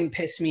book fucking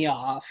pissed me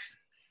off.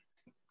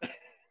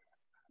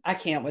 I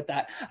can't with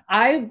that.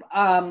 I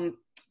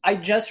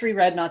just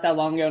reread not that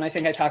long ago, and I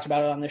think I talked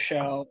about it on the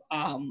show.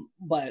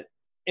 But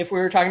if we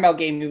were talking about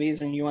gay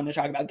movies and you want to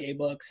talk about gay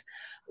books,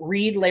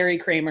 read Larry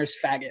Kramer's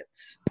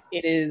Faggots.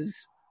 It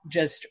is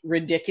just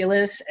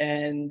ridiculous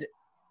and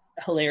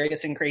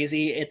hilarious and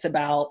crazy. It's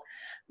about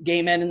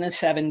gay men in the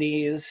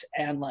 70s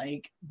and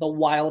like the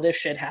wildest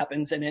shit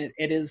happens in it.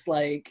 It is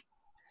like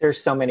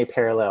there's so many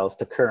parallels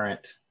to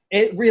current.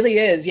 It really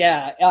is,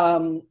 yeah.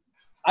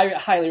 I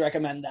highly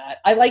recommend that.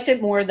 I liked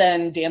it more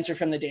than Dancer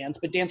from the Dance,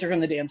 but Dancer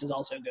from the Dance is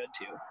also good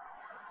too.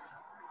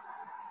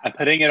 I'm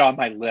putting it on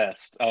my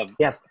list of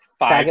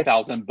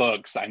 5,000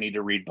 books I need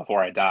to read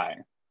before I die.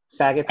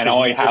 Faggots. And I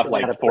only have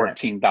like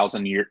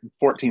 14,000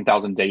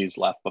 days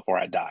left before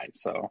I die.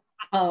 So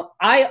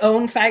I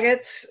own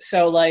Faggots,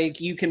 so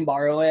like you can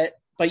borrow it,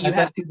 but you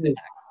have to give it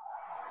back.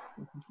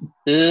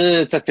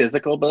 It's a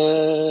physical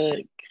book.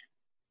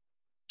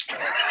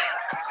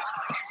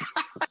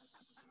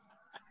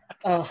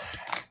 Oh.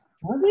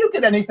 How do you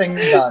get anything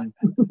done?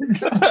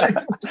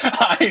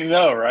 I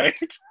know, right?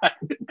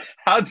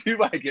 How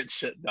do I get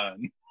shit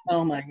done?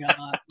 Oh my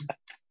god!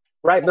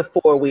 Right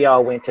before we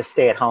all went to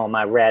stay at home,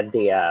 I read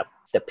the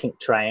Pink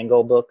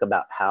Triangle book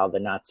about how the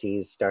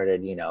Nazis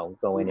started,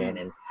 going in,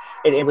 and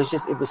it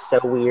was so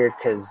weird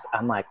because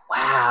I'm like,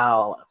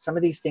 wow, some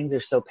of these things are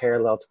so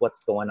parallel to what's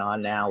going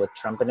on now with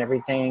Trump and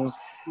everything,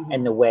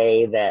 and the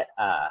way that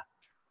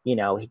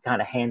he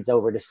kind of hands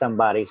over to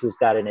somebody who's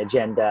got an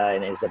agenda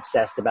and is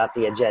obsessed about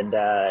the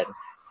agenda. And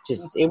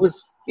just, it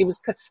was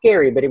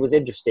scary, but it was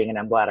interesting. And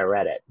I'm glad I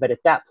read it. But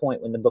at that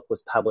point, when the book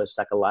was published,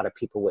 like a lot of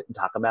people wouldn't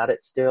talk about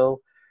it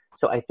still.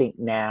 So I think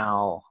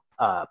now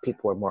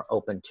people are more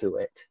open to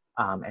it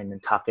and then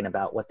talking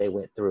about what they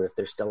went through if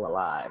they're still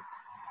alive.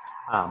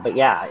 But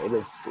yeah, it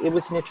was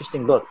an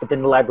interesting book. But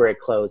then the library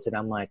closed and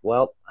I'm like,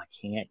 well, I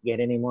can't get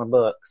any more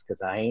books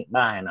because I ain't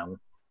buying them.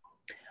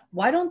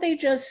 Why don't they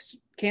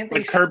can't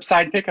they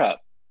curbside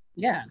pickup?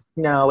 Yeah.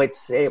 No,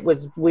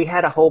 we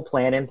had a whole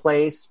plan in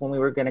place when we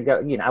were going to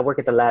go, I work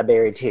at the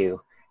library too.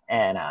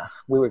 And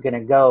we were going to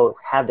go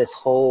have this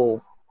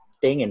whole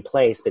thing in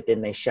place, but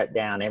then they shut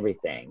down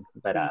everything.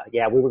 But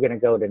yeah, we were going to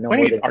go to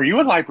more than. Are you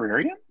a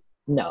librarian?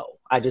 No,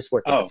 I just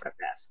work at the front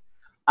desk.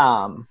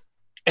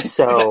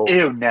 So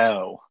ew,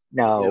 no.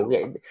 No,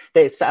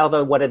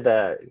 although one of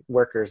the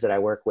workers that I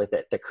work with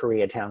at the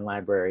Koreatown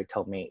Library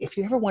told me, if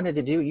you ever wanted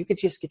to you could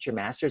just get your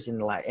master's in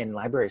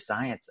library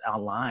science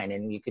online,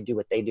 and you could do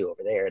what they do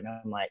over there. And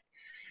I'm like,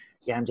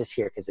 yeah, I'm just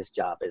here because this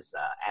job is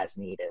as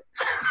needed.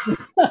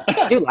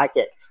 I do like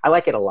it. I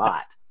like it a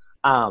lot.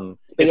 But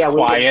it's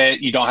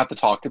quiet. You don't have to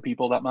talk to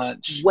people that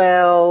much.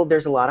 Well,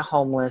 there's a lot of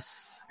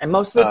homeless, and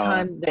most of the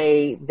time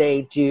they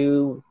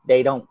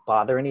don't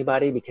bother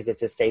anybody because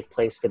it's a safe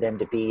place for them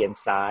to be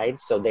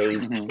inside. So they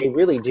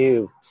really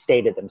do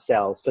stay to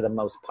themselves for the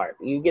most part.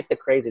 You get the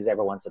crazies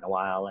every once in a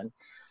while, and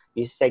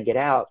you say, "Get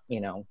out!"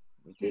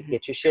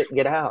 Get your shit and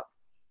get out.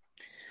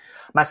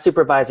 My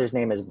supervisor's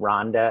name is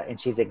Rhonda, and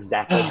she's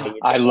exactly how you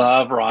I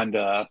love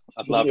Rhonda.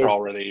 I love her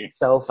already.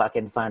 So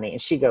fucking funny.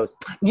 And she goes,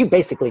 "You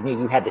basically knew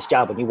you had this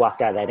job when you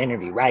walked out of that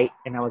interview, right?"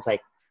 And I was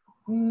like,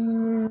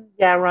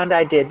 yeah, Rhonda,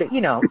 I did. But you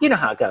know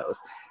how it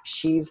goes.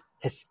 She's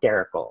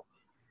hysterical.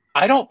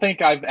 I don't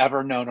think I've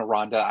ever known a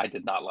Rhonda I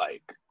did not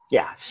like.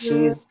 Yeah,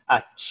 she's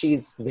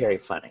very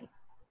funny.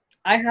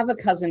 I have a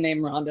cousin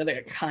named Rhonda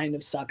that kind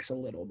of sucks a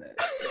little bit.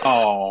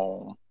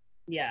 Oh.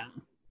 Yeah.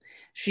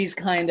 She's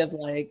kind of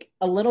like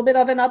a little bit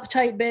of an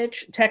uptight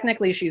bitch.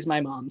 Technically, she's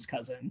my mom's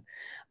cousin.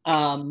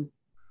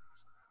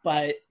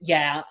 But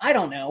yeah, I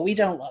don't know. We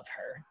don't love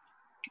her.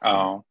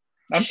 Oh,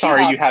 I'm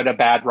sorry you had a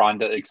bad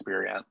Rhonda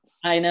experience.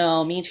 I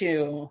know, me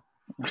too.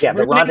 Yeah,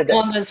 but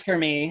Rhonda's for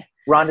me.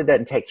 Rhonda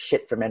doesn't take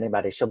shit from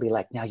anybody. She'll be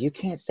like, "Now you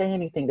can't say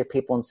anything to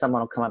people," and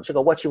someone will come up. She'll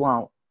go, "What you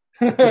want?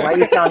 Why are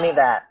you telling me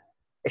that?"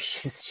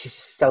 She's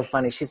so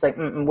funny. She's like,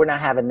 "We're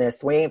not having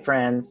this. We ain't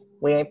friends.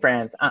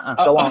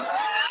 Go on,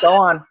 go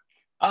on."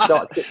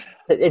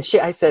 And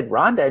I said,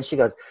 "Rhonda," and she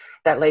goes,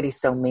 "That lady's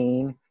so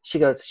mean." She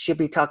goes, "She'll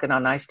be talking all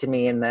nice to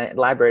me in the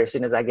library. As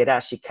soon as I get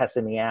out, she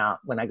cussing me out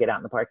when I get out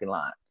in the parking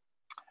lot."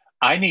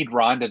 I need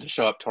Rhonda to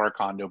show up to our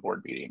condo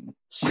board meeting.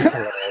 She's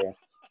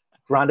hilarious.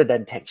 Rhonda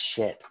doesn't take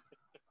shit.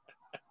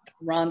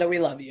 Rhonda, we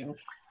love you.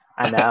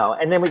 I know.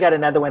 And then we got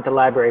another one at the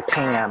library,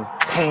 Pam.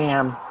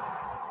 Pam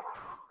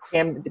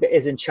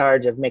is in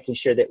charge of making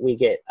sure that we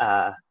get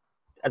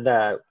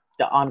the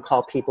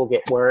on-call people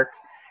get work.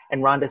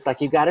 And Rhonda's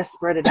like, "You got to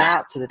spread it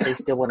out so that they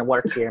still want to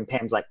work here." And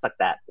Pam's like, "Fuck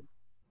that."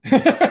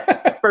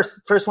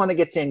 First one that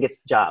gets in gets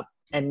the job.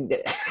 And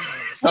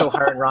so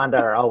her and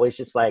Rhonda are always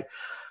just like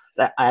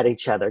at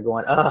each other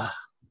going, "Ugh."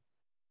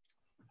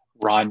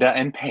 Rhonda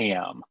and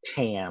Pam.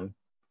 Pam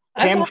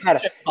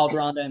had called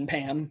Rhonda and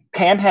Pam.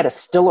 Pam had a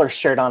Stiller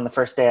shirt on the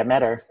first day I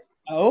met her.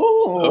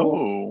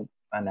 Oh.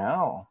 I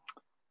know.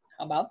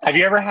 How about that? Have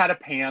you ever had a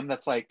Pam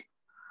that's like,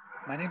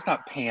 "My name's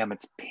not Pam,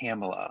 it's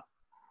Pamela"?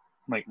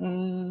 I'm like,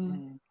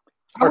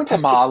 or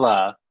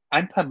Pamela.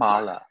 I'm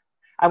Pamela.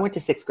 I went to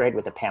 6th grade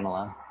with a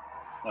Pamela.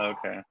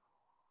 Okay.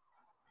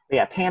 But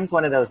yeah, Pam's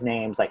one of those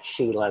names like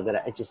Sheila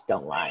that I just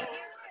don't like.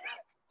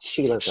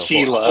 Sheila's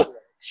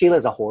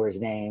a whore's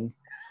name.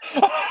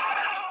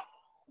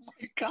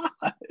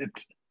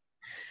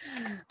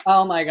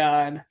 Oh my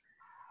god.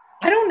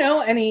 I don't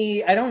know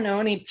any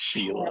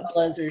Sheila.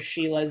 Pamelas or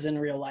Sheilas in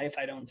real life,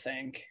 I don't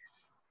think.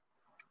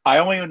 I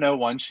only know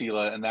one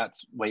Sheila, and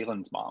that's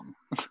Waylon's mom.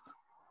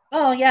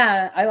 Oh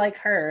yeah, I like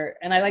her,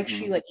 and I like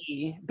Sheila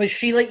E. But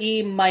Sheila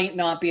E. might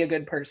not be a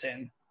good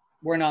person.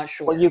 We're not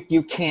sure. Well,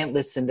 you can't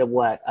listen to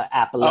what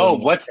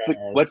Apollonia says.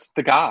 What's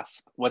the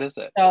gossip? What is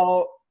it?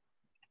 So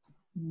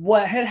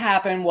what had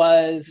happened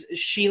was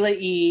Sheila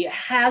E.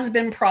 has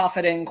been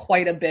profiting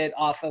quite a bit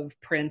off of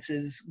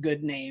Prince's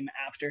good name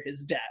after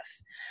his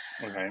death.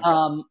 Okay.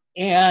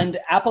 And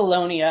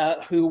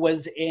Apollonia, who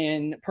was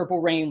in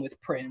Purple Rain with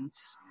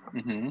Prince,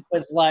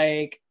 was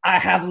like, "I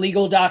have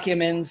legal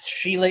documents.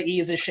 Sheila E.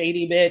 is a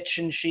shady bitch,"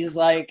 and she's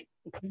like,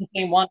 Prince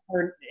didn't want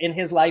her in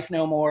his life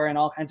no more, and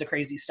all kinds of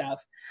crazy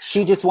stuff.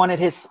 She just wanted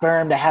his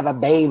sperm to have a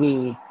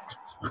baby.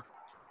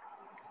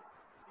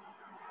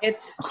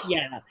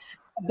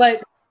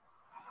 But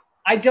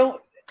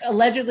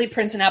allegedly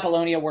Prince and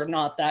Apollonia were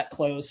not that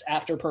close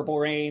after Purple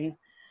Rain.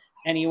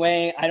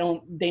 Anyway,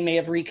 they may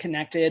have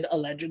reconnected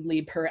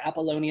allegedly per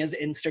Apollonia's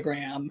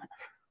Instagram.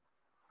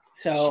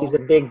 So she's a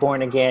big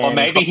born again. Well,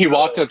 maybe he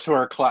walked up to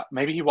her.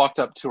 Maybe he walked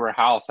up to her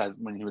house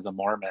when he was a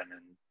Mormon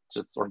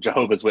or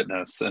Jehovah's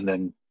Witness, and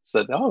then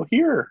said, "Oh,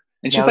 here,"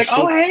 and she's like,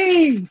 "Oh,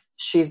 hey."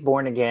 She's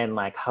born again,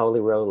 like Holy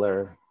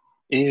Roller.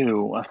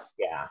 Ew.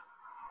 Yeah.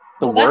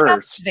 The worst.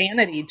 That's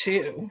vanity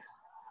too.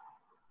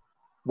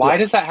 Why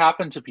does that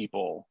happen to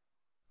people?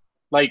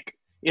 Like,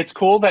 it's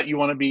cool that you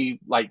want to be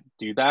like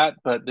do that,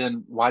 but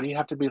then why do you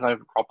have to be like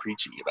all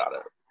preachy about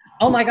it?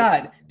 Oh my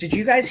God. Did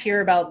you guys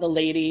hear about the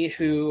lady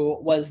who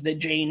was the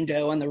Jane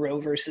Doe in the Roe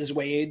versus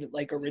Wade,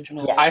 like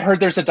original? Yeah, I heard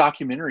there's a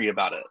documentary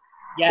about it.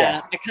 Yeah.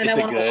 Yes. I kind of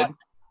want to good? watch.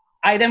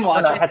 I didn't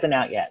watch it. It hasn't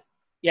out yet.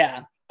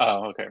 Yeah.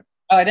 Oh, okay.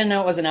 Oh, I didn't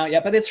know it wasn't out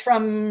yet, but it's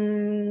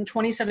from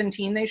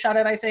 2017 they shot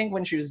it, I think,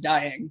 when she was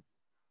dying.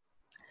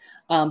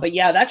 But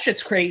yeah, that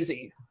shit's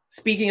crazy.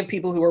 Speaking of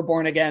people who were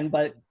born again,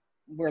 but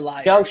were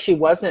liars. No, she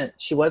wasn't.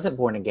 She wasn't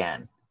born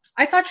again.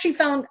 I thought she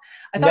found.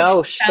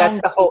 That's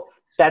the whole.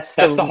 That's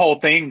the whole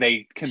thing.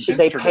 They convinced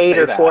they her paid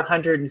to her say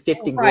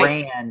 $450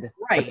 grand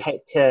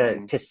Right.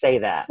 to say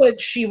that.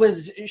 But she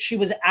was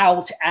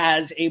out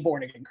as a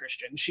born again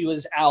Christian. She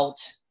was out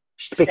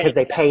because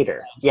they paid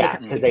her. Yeah,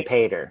 because they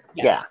paid her.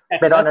 Yes. Yeah,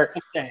 but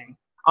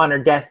on her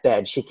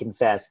deathbed, she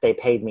confessed, "They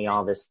paid me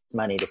all this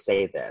money to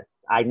say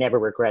this. I never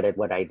regretted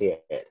what I did."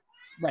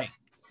 Right.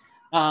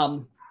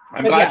 I'm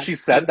glad she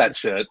said that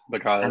shit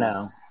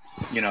because,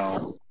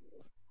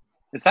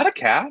 is that a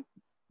cat?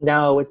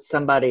 No, it's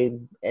somebody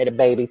and a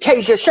baby.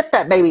 Tasia, shut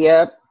that baby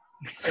up.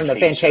 From the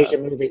Fantasia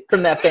movie.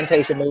 From that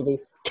Fantasia movie.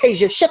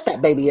 Tasia, shut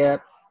that baby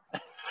up.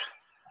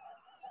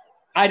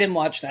 I didn't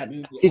watch that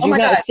movie. Did you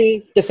not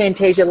see the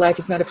Fantasia Life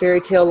is Not a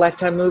Fairy Tale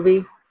Lifetime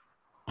movie?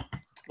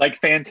 Like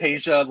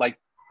Fantasia, like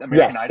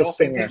American Idol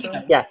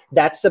Fantasia? Yeah,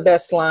 that's the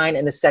best line.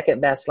 And the second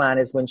best line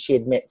is when she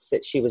admits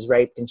that she was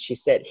raped and she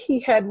said, "He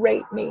had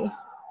raped me."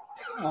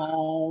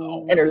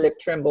 Oh. And her lip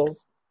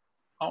trembles.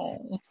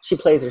 Oh. She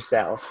plays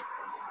herself.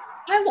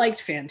 I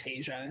liked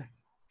Fantasia.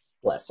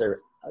 Bless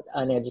her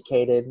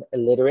uneducated,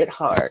 illiterate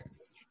heart.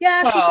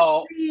 Yeah,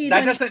 well,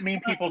 that doesn't mean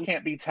people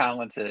can't be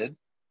talented.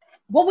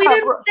 Well, we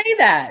didn't say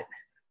that.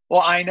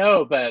 Well, I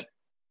know, but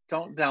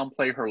don't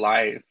downplay her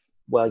life.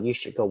 Well, you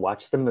should go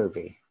watch the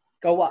movie.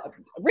 Go watch.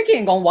 Ricky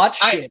ain't gonna watch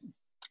shit.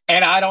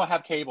 And I don't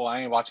have cable.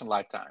 I ain't watching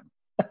Lifetime.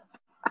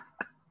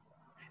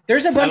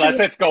 There's a bunch unless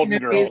it's Golden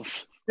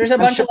Girls. There's a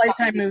bunch of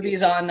Lifetime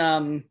movies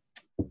on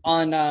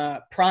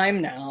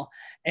Prime now,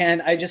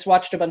 and I just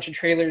watched a bunch of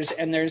trailers.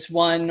 And there's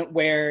one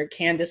where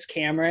Candace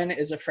Cameron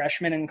is a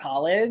freshman in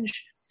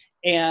college,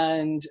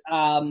 and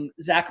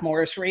Zach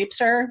Morris rapes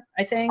her.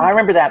 I think I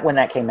remember that when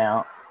that came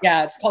out.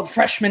 Yeah, it's called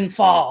Freshman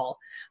Fall.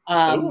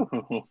 And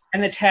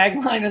the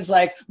tagline is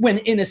like, "When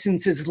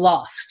innocence is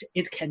lost,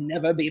 it can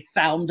never be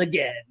found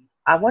again."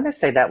 I want to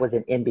say that was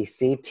an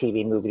NBC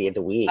TV movie of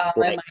the week.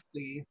 Might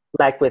be.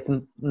 Like with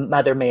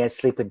Mother May I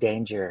Sleep with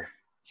Danger.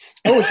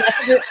 Oh,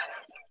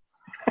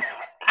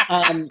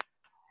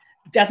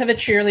 Death of a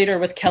Cheerleader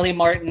with Kelly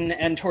Martin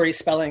and Tori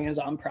Spelling is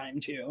on Prime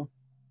too,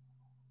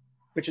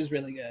 which is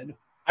really good.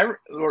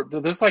 Or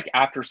those like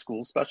after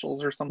school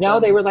specials or something? No,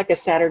 they were like a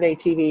Saturday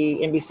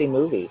TV NBC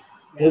movie.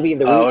 Yeah. Movie of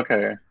the week. Oh,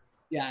 okay.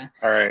 Yeah.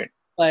 All right.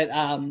 But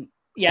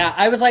yeah,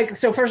 I was like,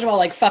 so first of all,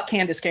 like, fuck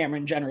Candace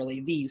Cameron generally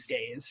these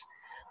days.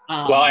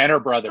 Well, and her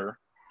brother.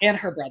 And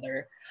her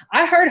brother.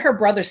 I heard her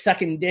brother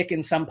sucking dick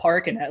in some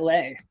park in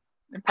LA.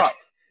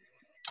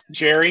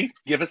 Jerry,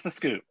 give us the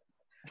scoop.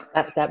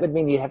 That would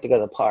mean you'd have to go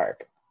to the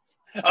park.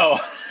 Oh.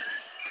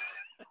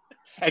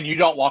 And you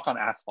don't walk on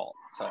asphalt.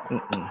 So.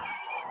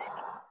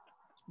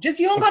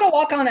 You don't gotta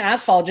walk on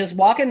asphalt, just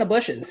walk in the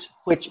bushes.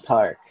 Which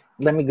park?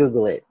 Let me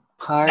Google it.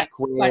 Park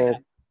where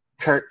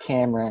Kirk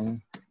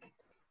Cameron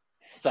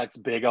sucks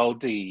big old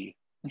D.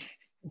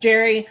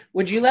 Jerry,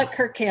 would you let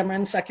Kirk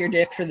Cameron suck your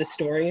dick for the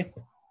story?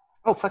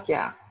 Oh, fuck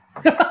yeah.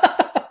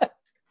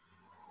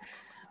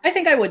 I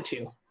think I would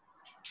too.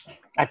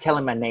 I'd tell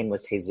him my name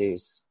was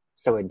Jesus,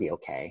 so it'd be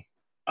okay.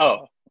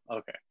 Oh,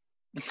 okay.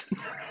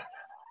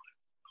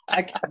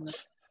 I can't.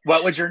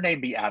 What would your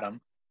name be, Adam?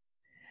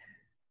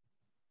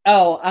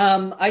 Oh,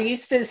 I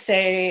used to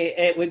say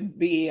it would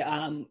be,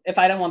 if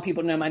I don't want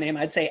people to know my name,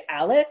 I'd say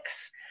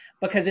Alex,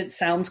 because it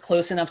sounds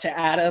close enough to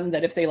Adam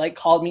that if they like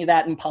called me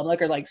that in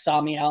public or like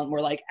saw me out and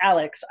were like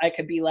Alex, I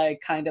could be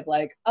like kind of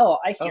like, oh,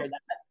 I hear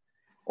that.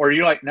 Or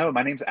you're like, no,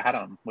 my name's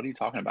Adam. What are you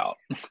talking about?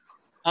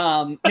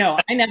 No,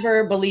 I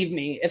never believe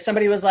me. If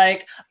somebody was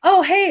like,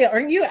 oh, hey,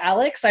 aren't you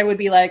Alex? I would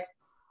be like,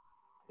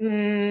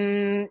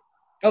 okay,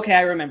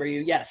 I remember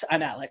you. Yes,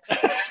 I'm Alex.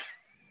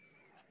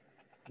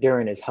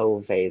 During his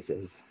whole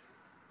phases.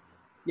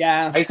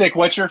 Yeah. Isaac,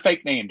 what's your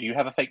fake name? Do you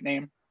have a fake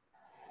name?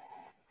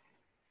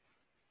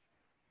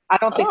 I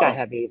don't think I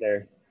have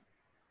either.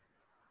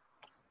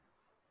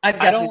 I've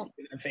definitely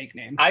a fake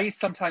name. I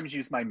sometimes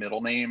use my middle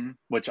name,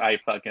 which I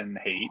fucking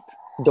hate.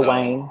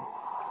 Dwayne.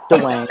 So.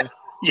 Dwayne.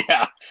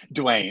 Yeah,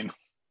 Dwayne.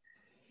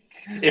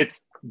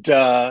 It's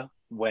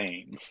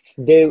Dwayne.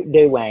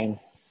 Dwayne.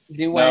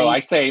 No, I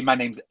say my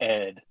name's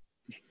Ed.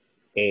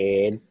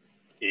 Ed.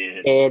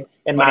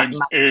 And my name's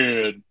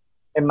Ed.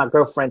 And my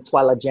girlfriend,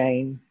 Twyla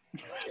Jane.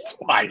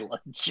 Twyla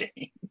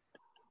Jane.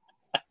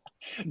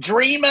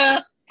 Dreamer.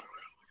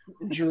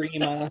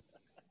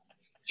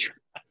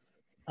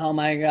 Oh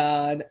my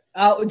god.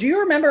 Do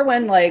you remember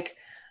when like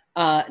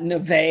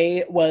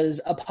Neve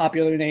was a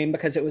popular name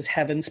because it was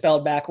heaven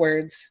spelled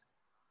backwards?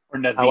 Or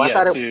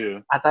Navia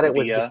too. I thought it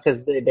was just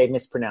because they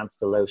mispronounced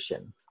the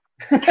lotion.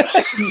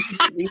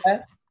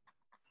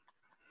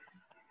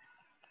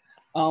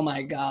 Oh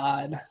my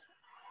god.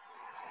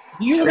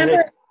 Do you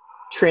remember?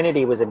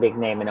 Trinity was a big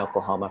name in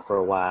Oklahoma for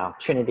a while.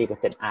 Trinity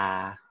with an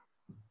I.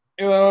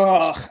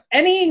 Ugh.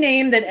 Any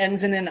name that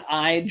ends in an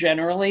I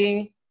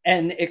generally,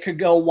 and it could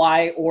go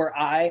Y or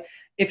I,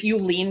 if you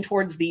lean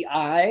towards the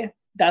I,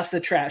 that's the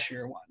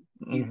trashier one.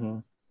 Mm-hmm.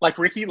 Like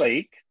Ricky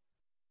Lake?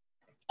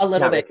 A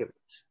little bit.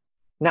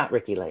 Not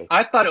Ricky Lake.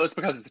 I thought it was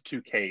because it's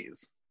 2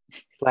 Ks.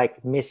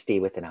 Like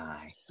Misty with an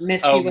I.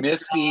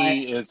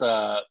 Misty is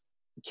a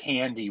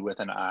candy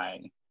with an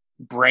I.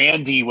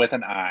 Brandy with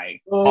an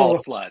I. Oh. All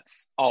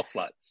sluts. All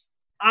sluts.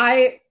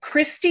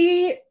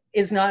 Christy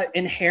is not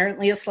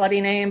inherently a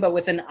slutty name, but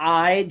with an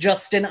I,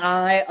 just an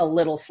I, a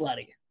little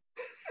slutty.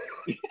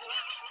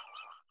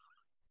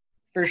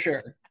 For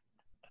sure.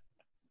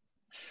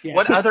 Yeah.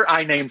 What other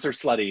I names are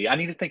slutty? I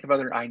need to think of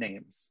other I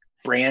names.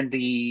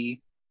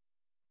 Brandy,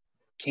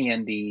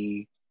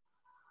 Candy.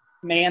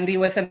 Mandy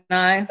with an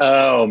I.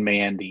 Oh,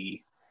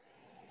 Mandy.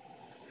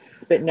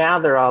 But now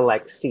they're all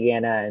like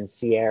Sienna and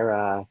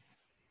Sierra,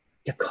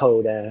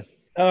 Dakota.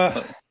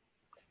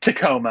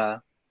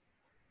 Tacoma.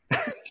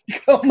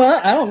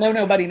 Tacoma? I don't know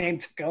nobody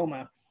named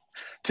Tacoma.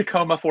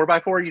 Tacoma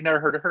 4x4, you never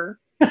heard of her?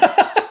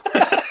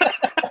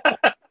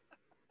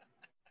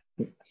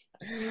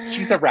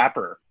 She's a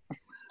rapper.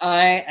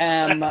 I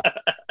am.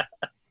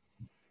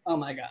 Oh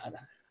my god.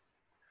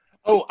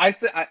 Oh, I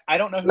said I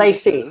don't know who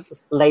Lacey. this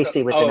is.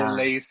 Lacey with an I.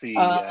 Lacey.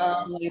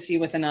 Yeah. Lacey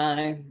with an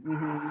I.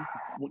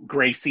 Mm-hmm.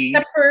 Gracie.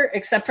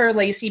 Except for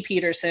Lacey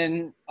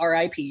Peterson,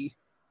 R.I.P.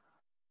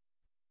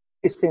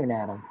 Too soon,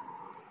 Adam.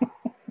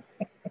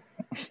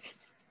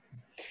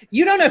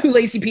 You don't know who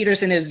Lacey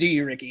Peterson is, do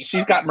you, Ricky?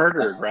 She's got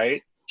murdered,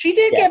 right? She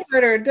did get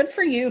murdered. Good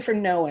for you for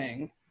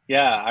knowing.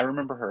 Yeah, I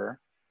remember her.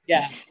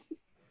 Yeah.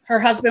 Her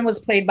husband was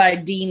played by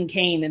Dean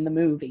Cain in the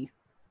movie.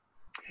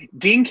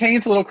 Dean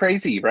Cain's a little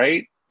crazy,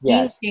 right?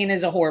 Yes. Dean Cain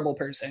is a horrible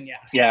person,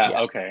 yes.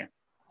 Yeah. Okay.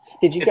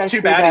 Did you guys it's too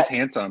see bad that? He's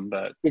handsome,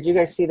 but... Did you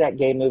guys see that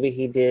gay movie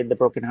he did, The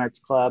Broken Hearts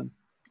Club?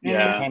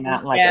 Yeah. It came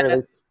out in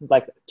early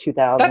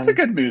 2000. That's a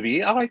good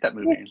movie. I like that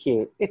movie. It's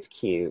cute. It's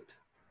cute.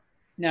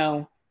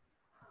 No.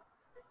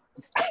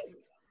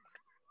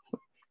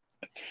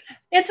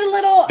 It's a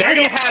little... There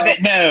you have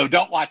it. No,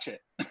 don't watch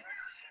it.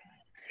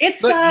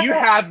 It's Look, you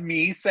have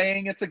me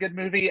saying it's a good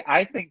movie.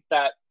 I think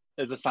that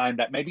is a sign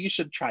that maybe you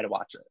should try to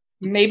watch it.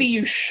 Maybe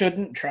you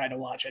shouldn't try to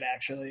watch it,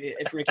 actually,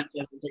 if Ricky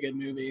says it's a good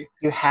movie.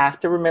 You have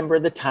to remember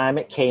the time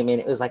it came in.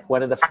 It was like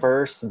one of the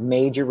first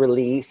major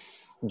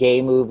release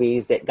gay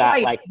movies that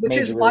got which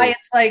is why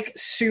it's like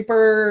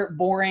super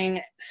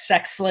boring,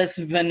 sexless,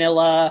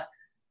 vanilla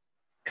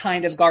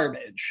kind of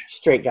garbage.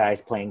 Straight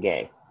guys playing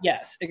gay.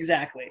 Yes,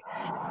 exactly.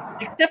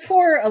 Except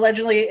for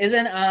allegedly,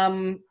 isn't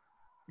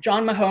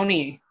John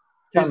Mahoney?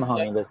 John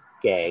Mahoney was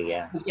gay,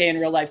 yeah. Was gay in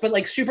real life, but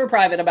like super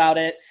private about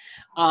it.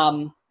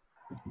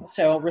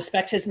 So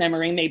respect his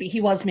memory. Maybe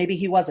he was, maybe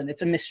he wasn't.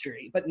 It's a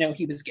mystery. But no,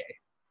 he was gay.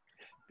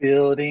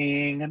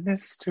 Building a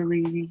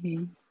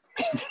mystery.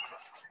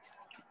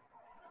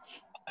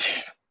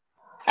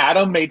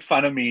 Adam made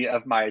fun of me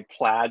of my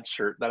plaid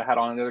shirt that I had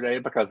on the other day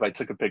because I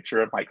took a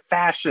picture of like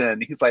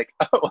fashion. He's like,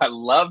 "Oh, I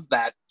love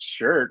that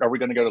shirt. Are we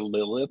going to go to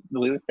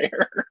Lilith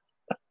Fair?"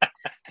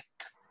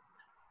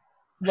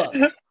 Look,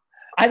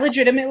 I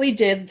legitimately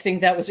did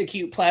think that was a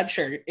cute plaid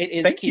shirt. It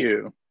is Thank cute,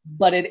 you.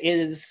 But it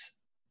is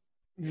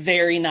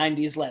very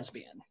 90s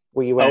lesbian.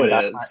 Were you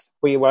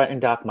wearing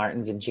Doc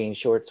Martens and jean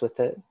shorts with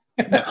it?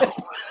 No.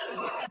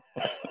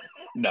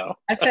 No.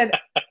 I said,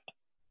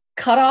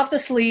 cut off the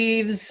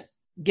sleeves,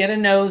 get a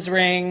nose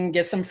ring,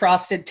 get some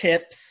frosted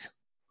tips.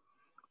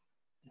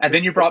 And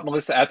then you brought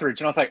Melissa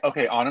Etheridge, and I was like,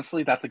 okay,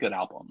 honestly, that's a good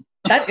album.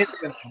 That is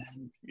a good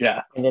album.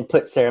 Yeah. And then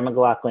put Sarah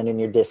McLachlan in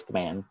your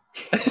Discman.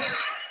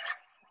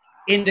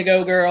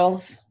 Indigo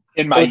Girls.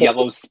 In my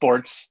yellow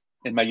sports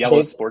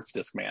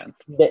Discman.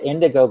 The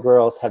Indigo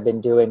Girls have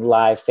been doing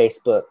live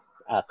Facebook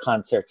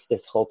concerts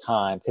this whole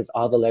time because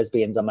all the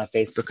lesbians on my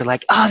Facebook are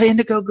like, the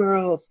Indigo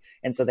Girls.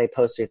 And so they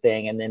post their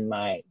thing. And then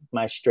my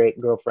straight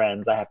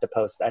girlfriends, I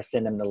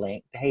send them the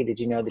link. Hey, did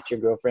you know that your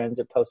girlfriends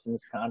are posting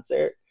this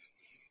concert?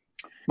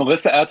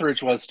 Melissa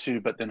Etheridge was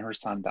too, but then her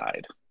son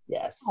died.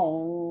 Yes.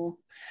 Oh,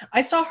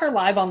 I saw her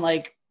live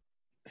on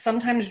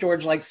sometimes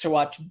George likes to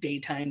watch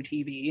daytime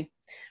TV,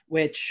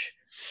 which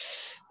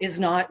is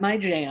not my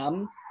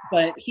jam.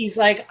 But he's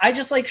like, I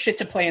just like shit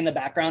to play in the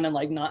background and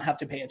like not have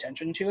to pay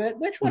attention to it,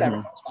 which whatever,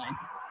 that's fine.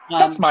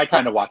 That's my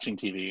kind of watching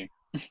TV.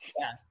 Yeah.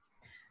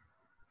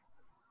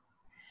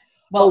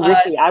 Well,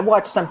 Ricky, I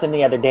watched something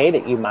the other day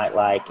that you might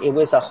like. It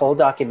was a whole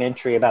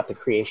documentary about the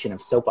creation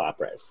of soap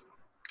operas.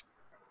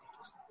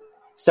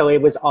 So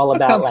it was all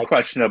about sounds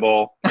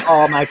questionable.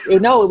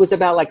 It was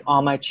about like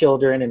All My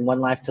Children and One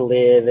Life to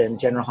Live and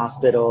General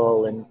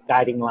Hospital and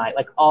Guiding Light,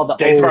 like all the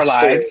Days of Our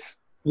stories. Lives.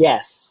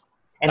 Yes.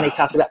 And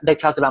they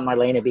talked about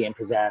Marlena being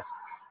possessed.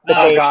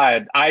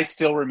 God, I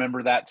still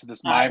remember that to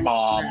this. My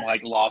mom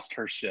lost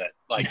her shit.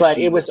 But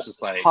it was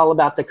just all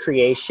about the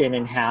creation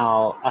and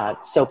how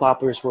soap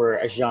operas were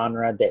a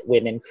genre that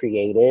women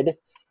created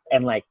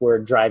and were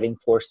driving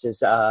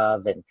forces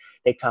of. And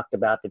they talked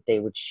about that they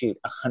would shoot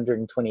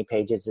 120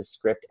 pages of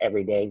script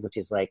every day, which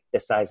is like the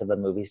size of a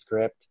movie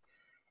script.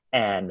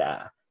 And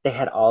they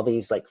had all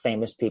these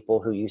famous people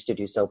who used to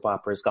do soap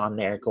operas gone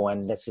there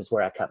going, this is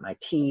where I cut my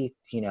teeth.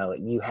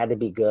 You had to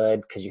be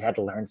good because you had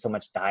to learn so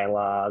much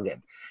dialogue.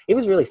 And it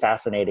was really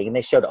fascinating. And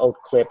they showed old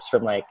clips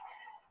from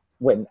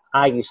when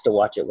I used to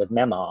watch it with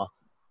Mema.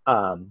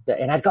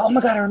 And I'd go, oh my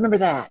God, I remember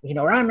that,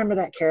 or I remember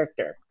that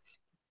character.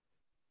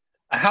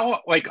 How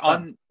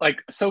on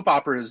soap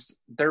operas,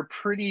 they're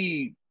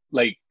pretty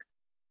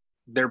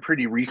they're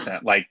pretty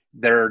recent. Like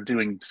they're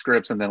doing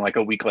scripts and then like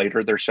a week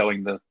later they're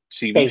showing the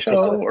TV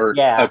show or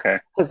yeah. Okay.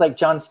 Because like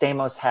John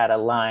Stamos had a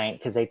line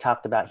because they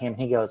talked about him.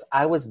 He goes,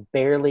 I was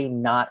barely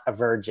not a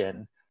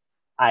virgin.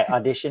 I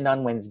auditioned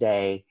on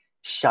Wednesday,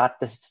 shot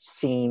the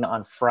scene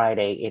on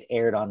Friday. It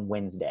aired on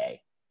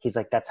Wednesday. He's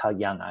like, that's how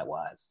young I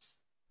was.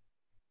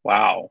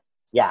 Wow.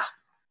 Yeah.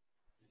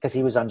 Because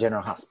he was on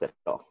General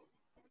Hospital.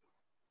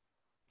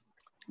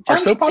 Are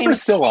soap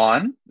operas still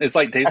on? It's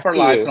like Days of Our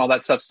Lives and all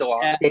that stuff still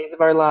on? Yeah. Days of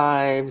Our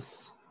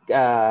Lives,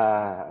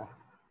 Young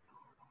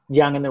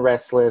and the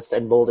Restless,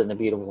 and Bold and the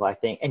Beautiful, I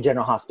think, and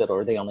General Hospital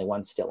are the only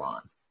ones still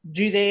on.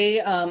 Do they,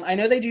 I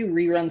know they do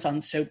reruns on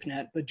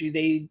SoapNet, but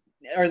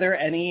are there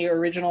any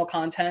original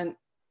content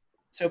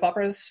soap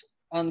operas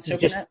on SoapNet?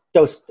 Just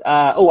those,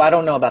 I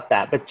don't know about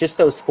that, but just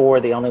those 4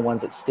 are the only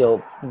ones that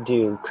still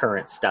do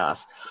current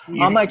stuff.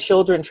 Yeah. All my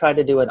children tried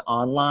to do it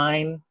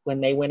online when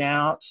they went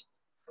out.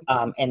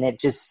 And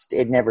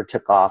it never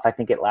took off. I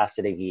think it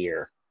lasted a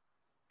year.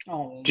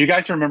 Oh. Do you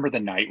guys remember the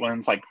night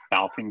ones like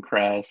Falcon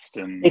Crest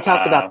and They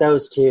talked about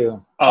those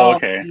too. Oh,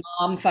 okay.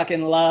 Mom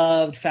fucking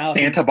loved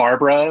Falcon. Santa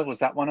Barbara, was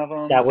that one of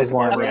them? That was Santa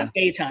one. Barbara? That was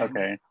daytime.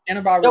 Okay.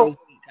 Santa Barbara was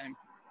daytime.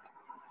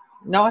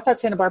 No, I thought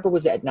Santa Barbara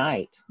was at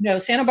night. No,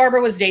 Santa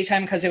Barbara was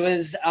daytime because it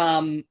was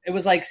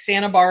like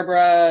Santa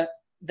Barbara,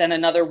 then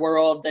Another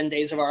World, then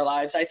Days of Our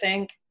Lives, I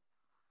think.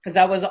 Because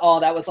that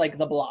was like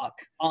the block.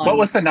 What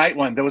was the night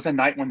one? There was a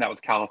night one that was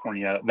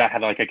California, that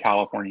had like a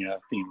California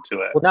theme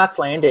to it. Well, Knots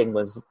Landing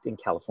was in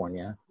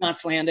California.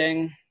 Knots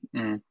Landing.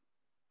 Mm.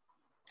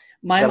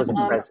 My that was in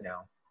mom,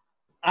 Fresno.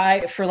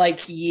 for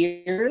like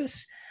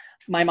years,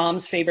 my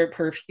mom's favorite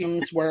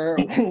perfumes were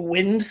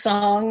Wind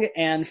Song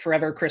and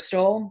Forever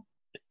Crystal.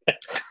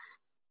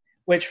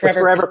 Which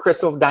Forever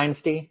Crystal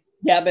Dynasty?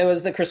 Yeah, but it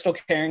was the Crystal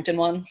Carrington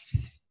one.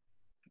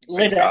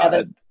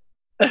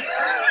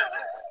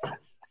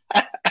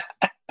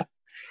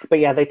 But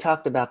yeah, they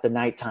talked about the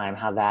nighttime,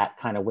 how that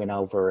kind of went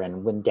over,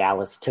 and when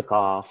Dallas took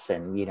off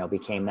and,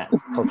 became that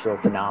cultural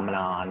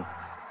phenomenon.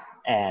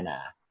 And,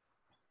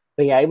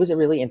 but yeah, it was a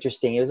really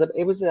interesting,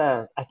 it was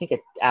I think an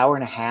hour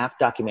and a half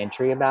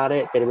documentary about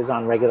it, but it was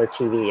on regular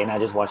TV and I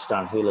just watched it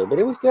on Hulu, but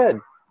it was good.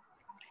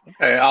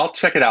 Okay, I'll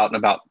check it out in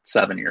about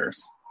 7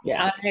 years.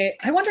 Yeah.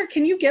 I wonder,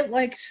 can you get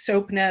like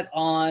SoapNet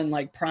on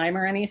like Prime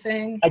or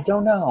anything? I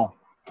don't know.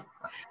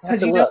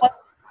 Because you know what?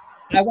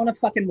 I want to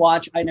fucking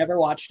watch. I never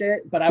watched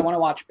it, but I want to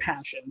watch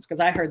Passions because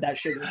I heard that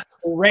shit was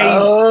crazy.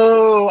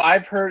 Oh,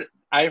 I've heard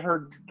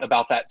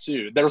about that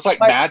too. There was like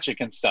magic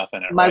and stuff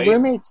in it. My right?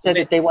 roommate said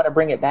that they want to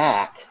bring it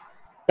back,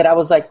 but I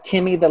was like,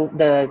 Timmy,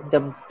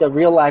 the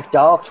real life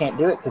doll can't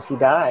do it because he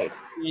died.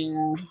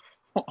 Yeah.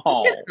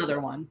 Oh. Get another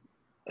one.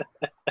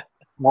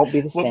 Won't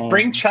be the same. Well,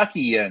 bring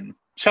Chucky in.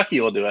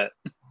 Chucky will do it.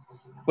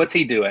 What's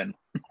he doing?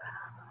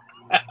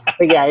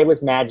 But yeah, it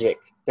was magic.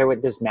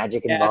 There's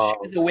magic involved.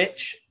 She was a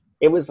witch.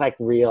 It was like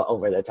real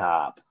over the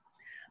top.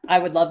 I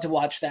would love to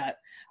watch that.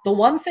 The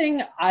one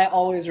thing I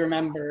always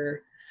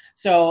remember,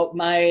 so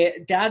my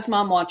dad's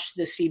mom watched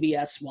the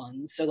CBS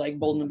ones, so like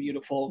Bold and the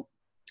Beautiful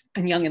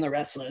and Young and the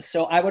Restless.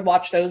 So I would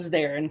watch those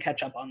there and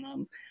catch up on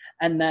them.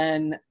 And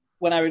then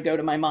when I would go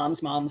to my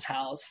mom's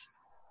house,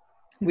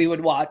 we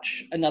would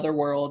watch Another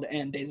World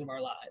and Days of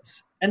Our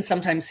Lives, and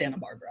sometimes Santa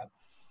Barbara.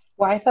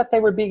 Well, I thought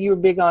you were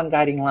big on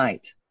Guiding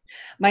Light.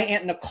 My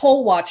Aunt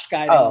Nicole watched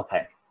Guiding Oh,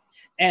 okay.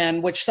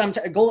 And which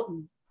sometimes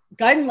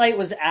Guiding Light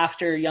was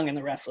after Young and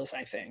the Restless,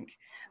 I think.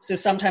 So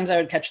sometimes I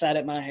would catch that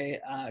at my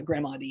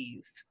Grandma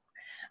D's.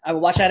 I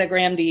would watch that at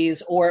Graham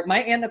D's, or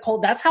my Aunt Nicole.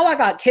 That's how I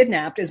got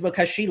kidnapped, is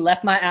because she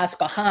left my ass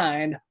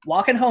behind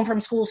walking home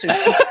from school. So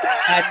she could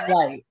Guiding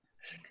Light.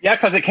 Yeah,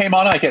 because it came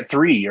on like at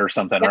 3 or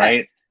something,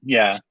 right?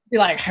 Yeah. Be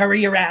like,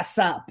 hurry your ass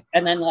up,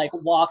 and then like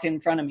walk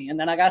in front of me, and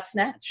then I got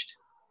snatched.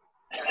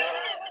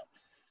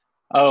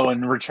 Oh,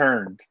 and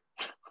returned.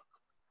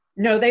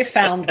 No, they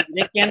found me.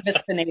 They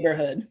canvassed the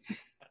neighborhood.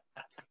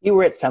 You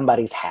were at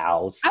somebody's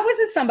house. I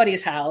was at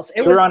somebody's house.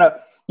 You were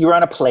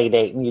on a play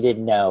date and you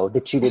didn't know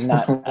that you did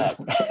not.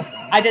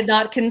 I did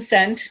not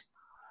consent.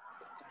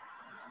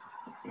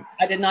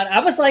 I did not. I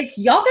was like,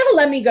 y'all gotta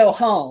let me go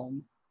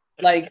home.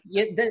 Like,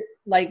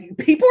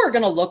 people are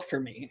gonna look for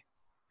me.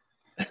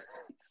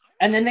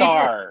 And then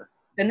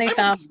they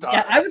found.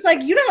 Yeah, I was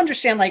like, you don't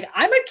understand. Like,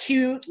 I'm a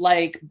cute,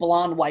 like,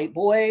 blonde white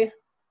boy.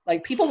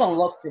 Like, people don't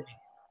look for me.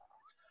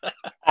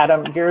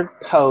 Adam, your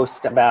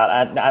post about,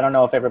 I don't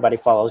know if everybody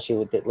follows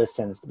you that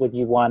listens, when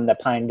you won the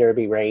Pine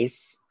Derby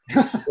race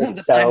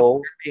was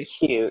so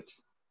cute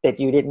that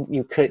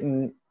you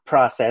couldn't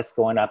process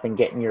going up and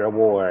getting your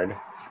award,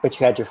 but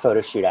you had your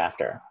photo shoot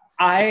after.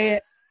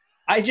 I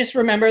just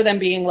remember them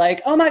being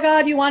like, oh my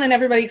God, you won, and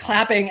everybody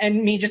clapping,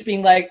 and me just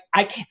being like,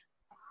 I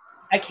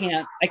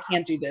can't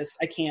do this.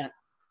 I can't.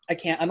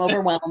 I'm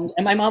overwhelmed.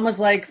 And my mom was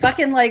like,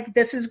 fucking, like,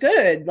 this is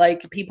good.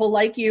 Like, people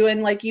like you,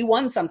 and like, you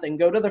won something.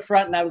 Go to the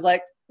front. And I was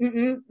like,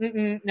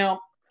 no,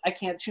 I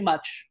can't. Too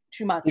much.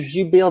 Did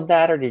you build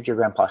that, or did your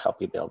grandpa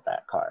help you build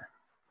that car?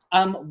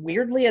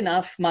 Weirdly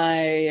enough,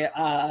 my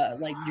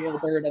like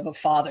jailbird of a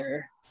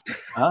father.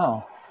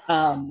 Oh.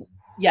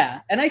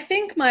 Yeah, and I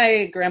think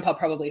my grandpa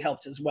probably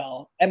helped as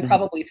well, and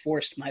probably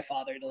forced my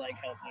father to like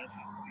help me.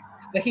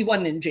 But he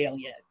wasn't in jail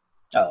yet.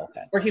 Oh,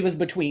 okay. Or he was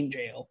between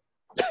jail.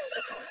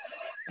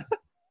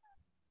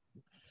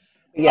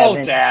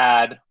 Yeah,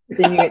 Dad.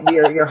 Then you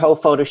get your whole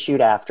photo shoot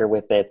after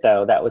with it,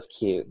 though. That was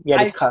cute. You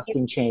had a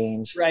costume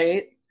change.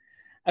 Right.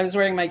 I was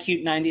wearing my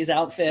cute 90s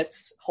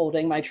outfits,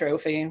 holding my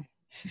trophy.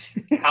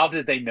 How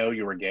did they know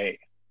you were gay?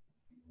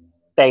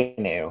 They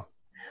knew.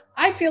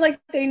 I feel like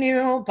they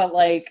knew, but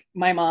like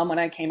my mom, when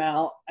I came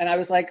out, and I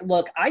was like,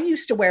 look, I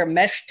used to wear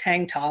mesh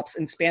tank tops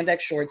and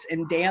spandex shorts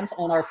and dance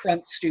on our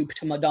front stoop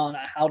to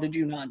Madonna. How did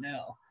you not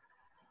know?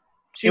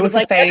 She was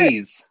like, a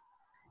phase.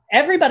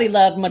 Everybody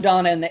loved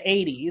Madonna in the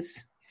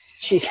 80s.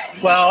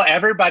 Well,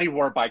 everybody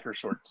wore biker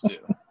shorts too.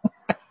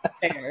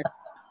 Fair.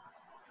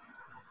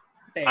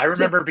 I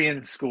remember being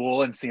in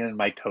school and seeing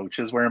my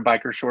coaches wearing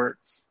biker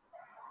shorts.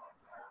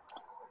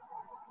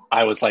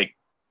 I was like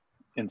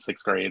in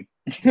 6th grade.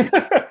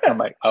 I'm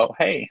like, oh,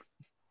 hey.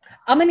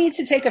 I'm gonna need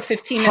to take a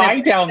 15-minute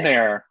Hi down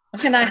there.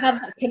 Can I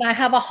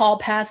have a hall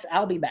pass?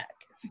 I'll be back.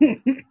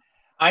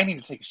 I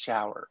need to take a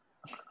shower.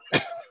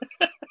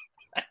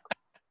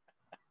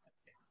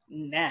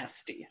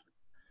 Nasty.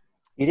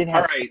 You didn't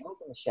have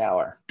stalls in the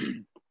shower.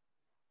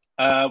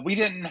 We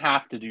didn't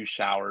have to do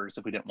showers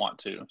if we didn't want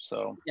to.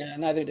 So yeah,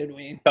 neither did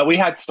we. But we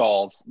had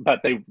stalls, but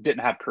they didn't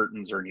have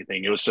curtains or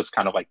anything. It was just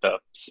kind of like the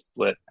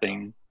split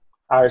thing.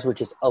 Ours were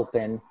just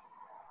open.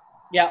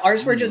 Yeah,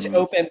 ours were just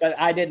open, but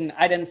I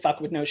didn't fuck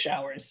with no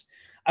showers.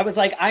 I was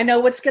like, I know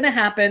what's gonna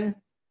happen.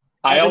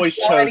 I always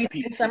chose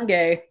PE. I'm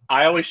gay.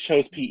 I always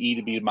chose PE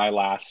to be my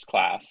last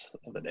class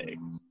of the day.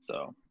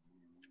 So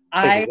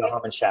you go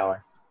home and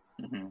shower.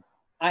 Mm-hmm.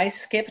 I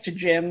skipped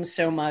gym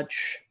so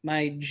much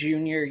my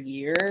junior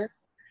year.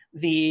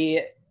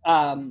 The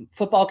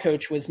football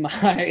coach was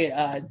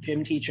my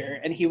gym teacher,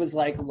 and he was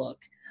like, look,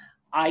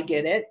 I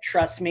get it.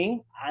 Trust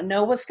me. I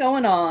know what's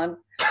going on.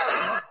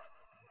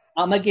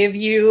 I'm going to give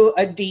you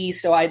a D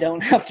so I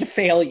don't have to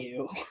fail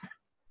you.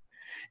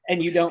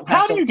 And you don't have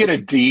How do you get a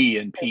D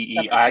in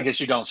PE? I guess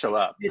you don't show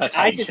up. That's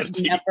how I you just get a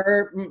D.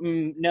 never,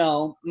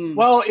 no.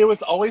 Well, it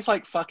was always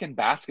like fucking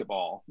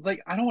basketball. It's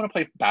like, I don't want to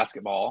play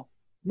basketball.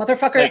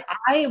 Motherfucker, Like,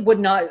 I would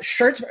not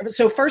shirts.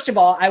 So first of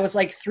all, I was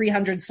like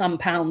 300 some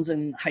pounds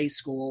in high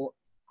school.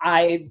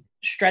 I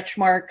stretch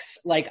marks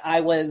like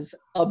I was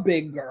a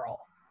big girl.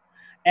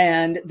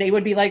 And they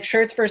would be like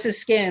shirts versus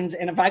skins.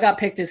 And if I got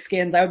picked as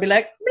skins, I would be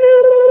like,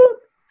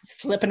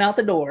 slipping out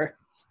the door.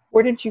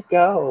 Where did you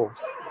go?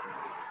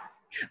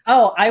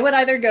 Oh, I would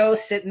either go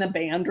sit in the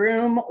band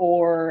room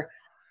or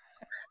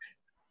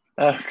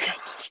oh God.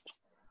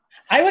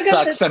 I would go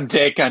suck some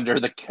dick under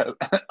the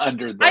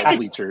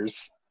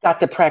bleachers. Got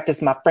to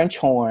practice my French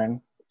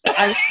horn.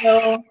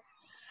 I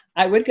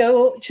would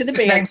go to the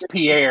His band name's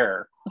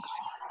Pierre.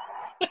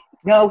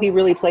 No, he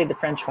really played the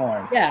French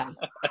horn. Yeah.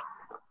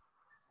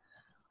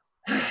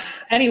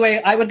 Anyway,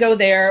 I would go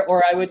there,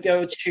 or I would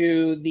go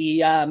to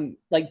the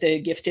like the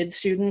gifted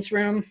students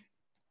room.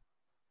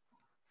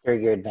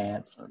 You're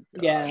advanced.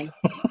 Yeah.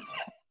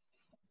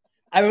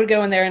 I would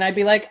go in there and I'd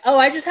be like, oh,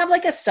 I just have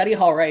like a study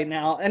hall right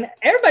now. And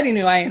everybody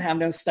knew I didn't have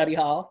no study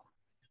hall.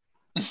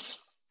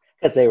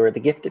 Because they were the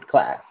gifted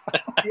class.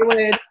 They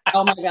would,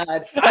 oh my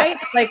God.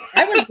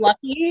 I was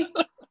lucky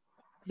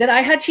that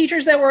I had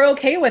teachers that were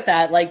okay with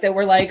that. Like, that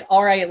were like,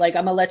 all right, like,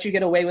 I'm gonna let you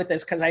get away with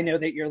this because I know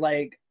that you're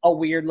like a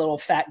weird little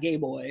fat gay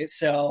boy.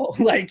 So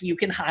like you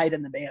can hide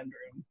in the band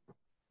room.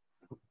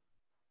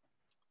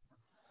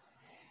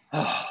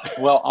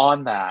 Well,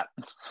 on that.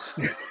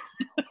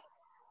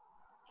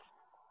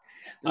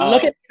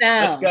 Look at me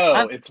now. Let's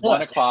go. It's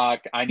 1:00.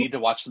 I need to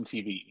watch some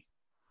TV.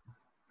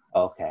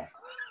 Okay.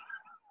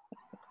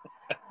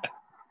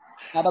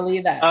 I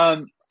believe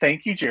that.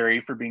 Thank you,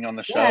 Jerry, for being on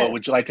the show. Yeah.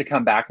 Would you like to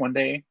come back one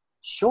day?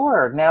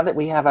 Sure. Now that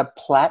we have a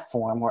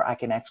platform where I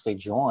can actually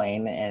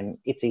join and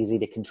it's easy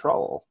to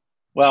control.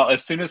 Well,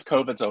 as soon as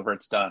COVID's over,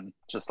 it's done.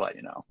 Just to let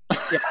you know.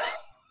 Yeah.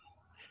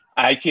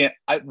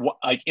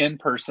 Like in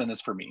person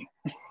is for me.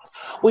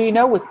 Well, you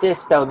know, with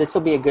this though, this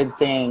will be a good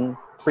thing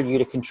for you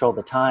to control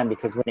the time,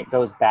 because when it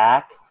goes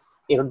back,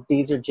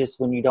 these are just,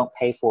 when you don't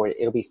pay for it,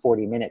 it'll be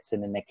 40 minutes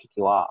and then they kick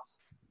you off.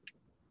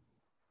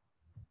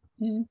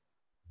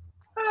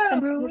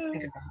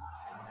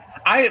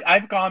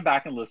 I've gone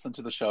back and listened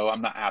to the show.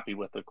 I'm not happy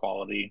with the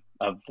quality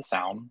of the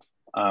sound.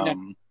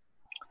 No.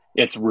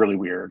 It's really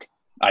weird.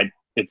 I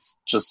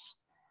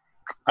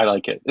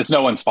like it. It's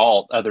no one's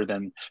fault other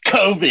than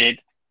COVID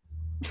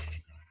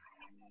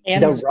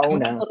And the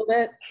Rona. a little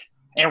bit.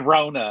 and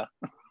Rona.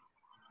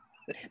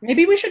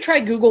 Maybe we should try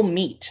Google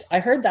Meet. I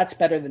heard that's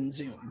better than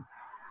Zoom.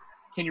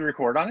 Can you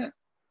record on it?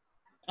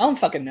 I don't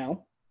fucking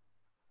know.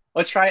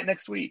 Let's try it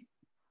next week.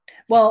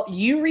 Well,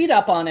 you read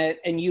up on it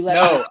and you let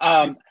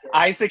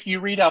Isaac, you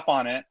read up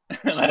on it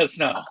and let us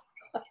know.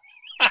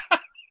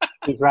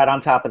 He's right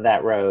on top of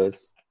that,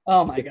 Rose.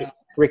 Oh my God.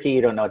 Ricky,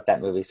 you don't know what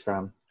that movie's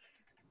from.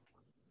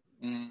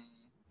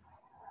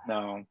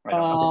 No, I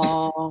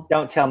don't.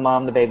 Don't tell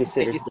Mom the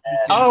babysitter's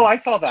dead. Oh, I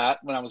saw that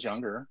when I was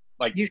younger.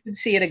 Like, You should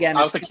see it again.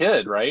 I was a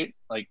kid, right?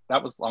 Like,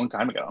 that was a long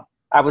time ago.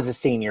 I was a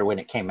senior when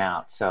it came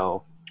out,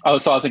 so. Oh,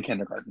 so I was in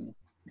kindergarten.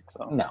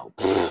 So. No,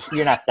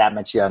 you're not that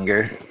much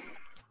younger.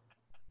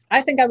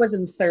 I think I was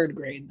in 3rd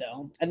grade,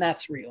 though, and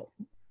that's real.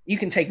 You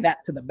can take that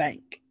to the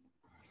bank.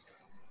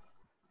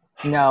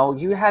 No,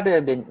 you had to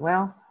have been,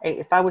 well,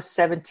 if I was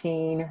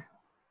 17,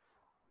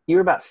 you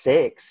were about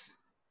 6.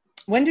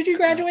 When did you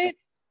graduate?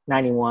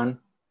 91.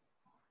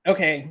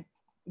 Okay.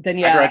 Then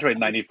yeah. I graduated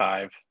in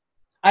 95.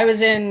 I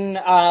was in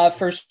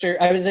first or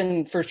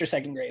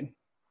 2nd grade.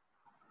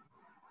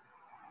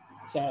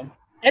 So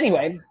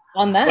anyway,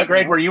 on that. What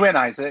grade were you in,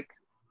 Isaac?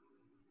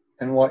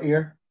 And what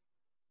year?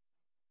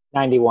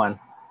 91.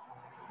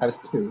 I was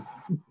 2.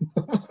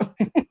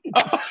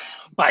 Oh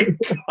my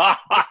God.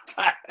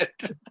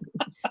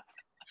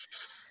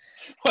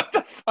 What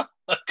the fuck?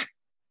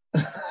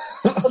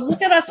 But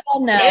look at us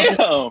all now.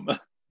 Damn.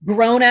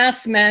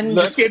 Grown-ass men.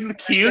 Looking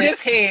cute as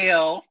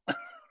hell.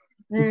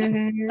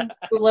 Mm-hmm.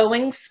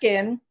 Glowing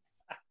skin.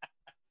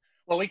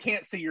 Well, we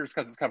can't see yours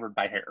because it's covered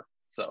by hair.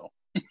 So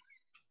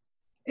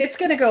it's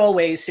gonna go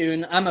away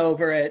soon. I'm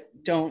over it.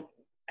 Don't.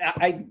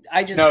 I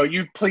just. No,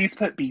 you please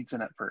put beads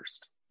in it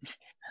first.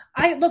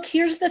 Look.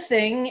 Here's the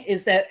thing: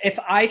 is that if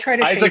I try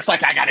to, Isaac's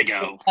like, I gotta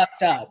go.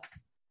 Fucked up.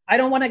 I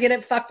don't want to get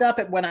it fucked up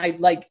when I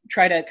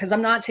try to, because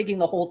I'm not taking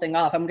the whole thing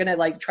off. I'm gonna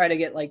try to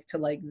get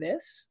to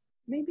this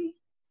maybe.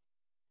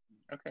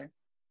 Okay.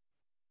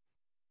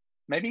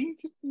 Maybe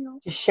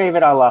just shave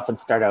it all off and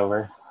start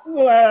over.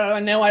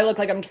 No, I look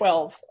like I'm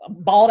 12. A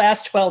bald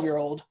ass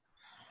 12-year-old.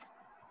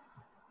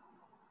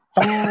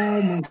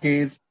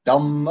 Monkeys.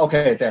 Dumb.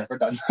 Okay, there, we're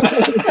done.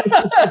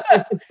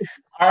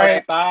 All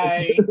right,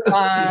 bye.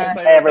 Bye.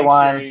 Hey,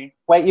 everyone.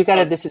 Wait, you got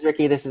it. This is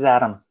Ricky. This is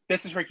Adam.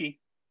 This is Ricky.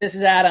 This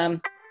is Adam.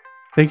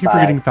 Thank you for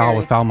Bye. getting foul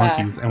with Foul Bye.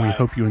 Monkeys, and we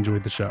hope you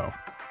enjoyed the show.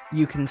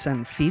 You can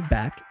send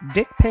feedback,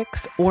 dick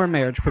pics, or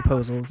marriage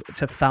proposals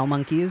to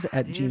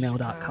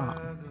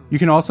foulmonkeys@gmail.com. You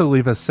can also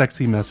leave us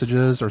sexy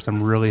messages or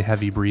some really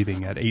heavy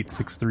breathing at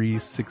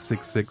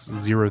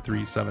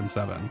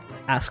 863-666-0377.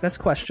 Ask us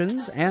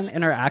questions and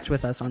interact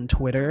with us on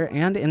Twitter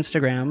and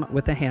Instagram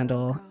with the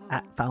handle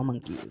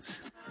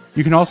 @foulmonkeys.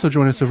 You can also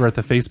join us over at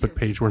the Facebook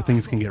page where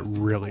things can get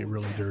really,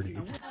 really dirty.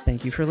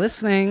 Thank you for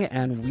listening,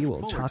 and we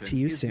will talk Fullerton to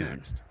you is soon.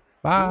 next.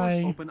 Bye.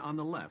 Doors open on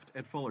the left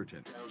at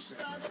Fullerton.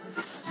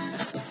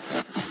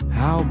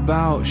 How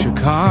about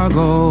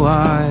Chicago?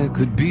 I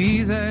could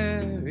be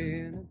there.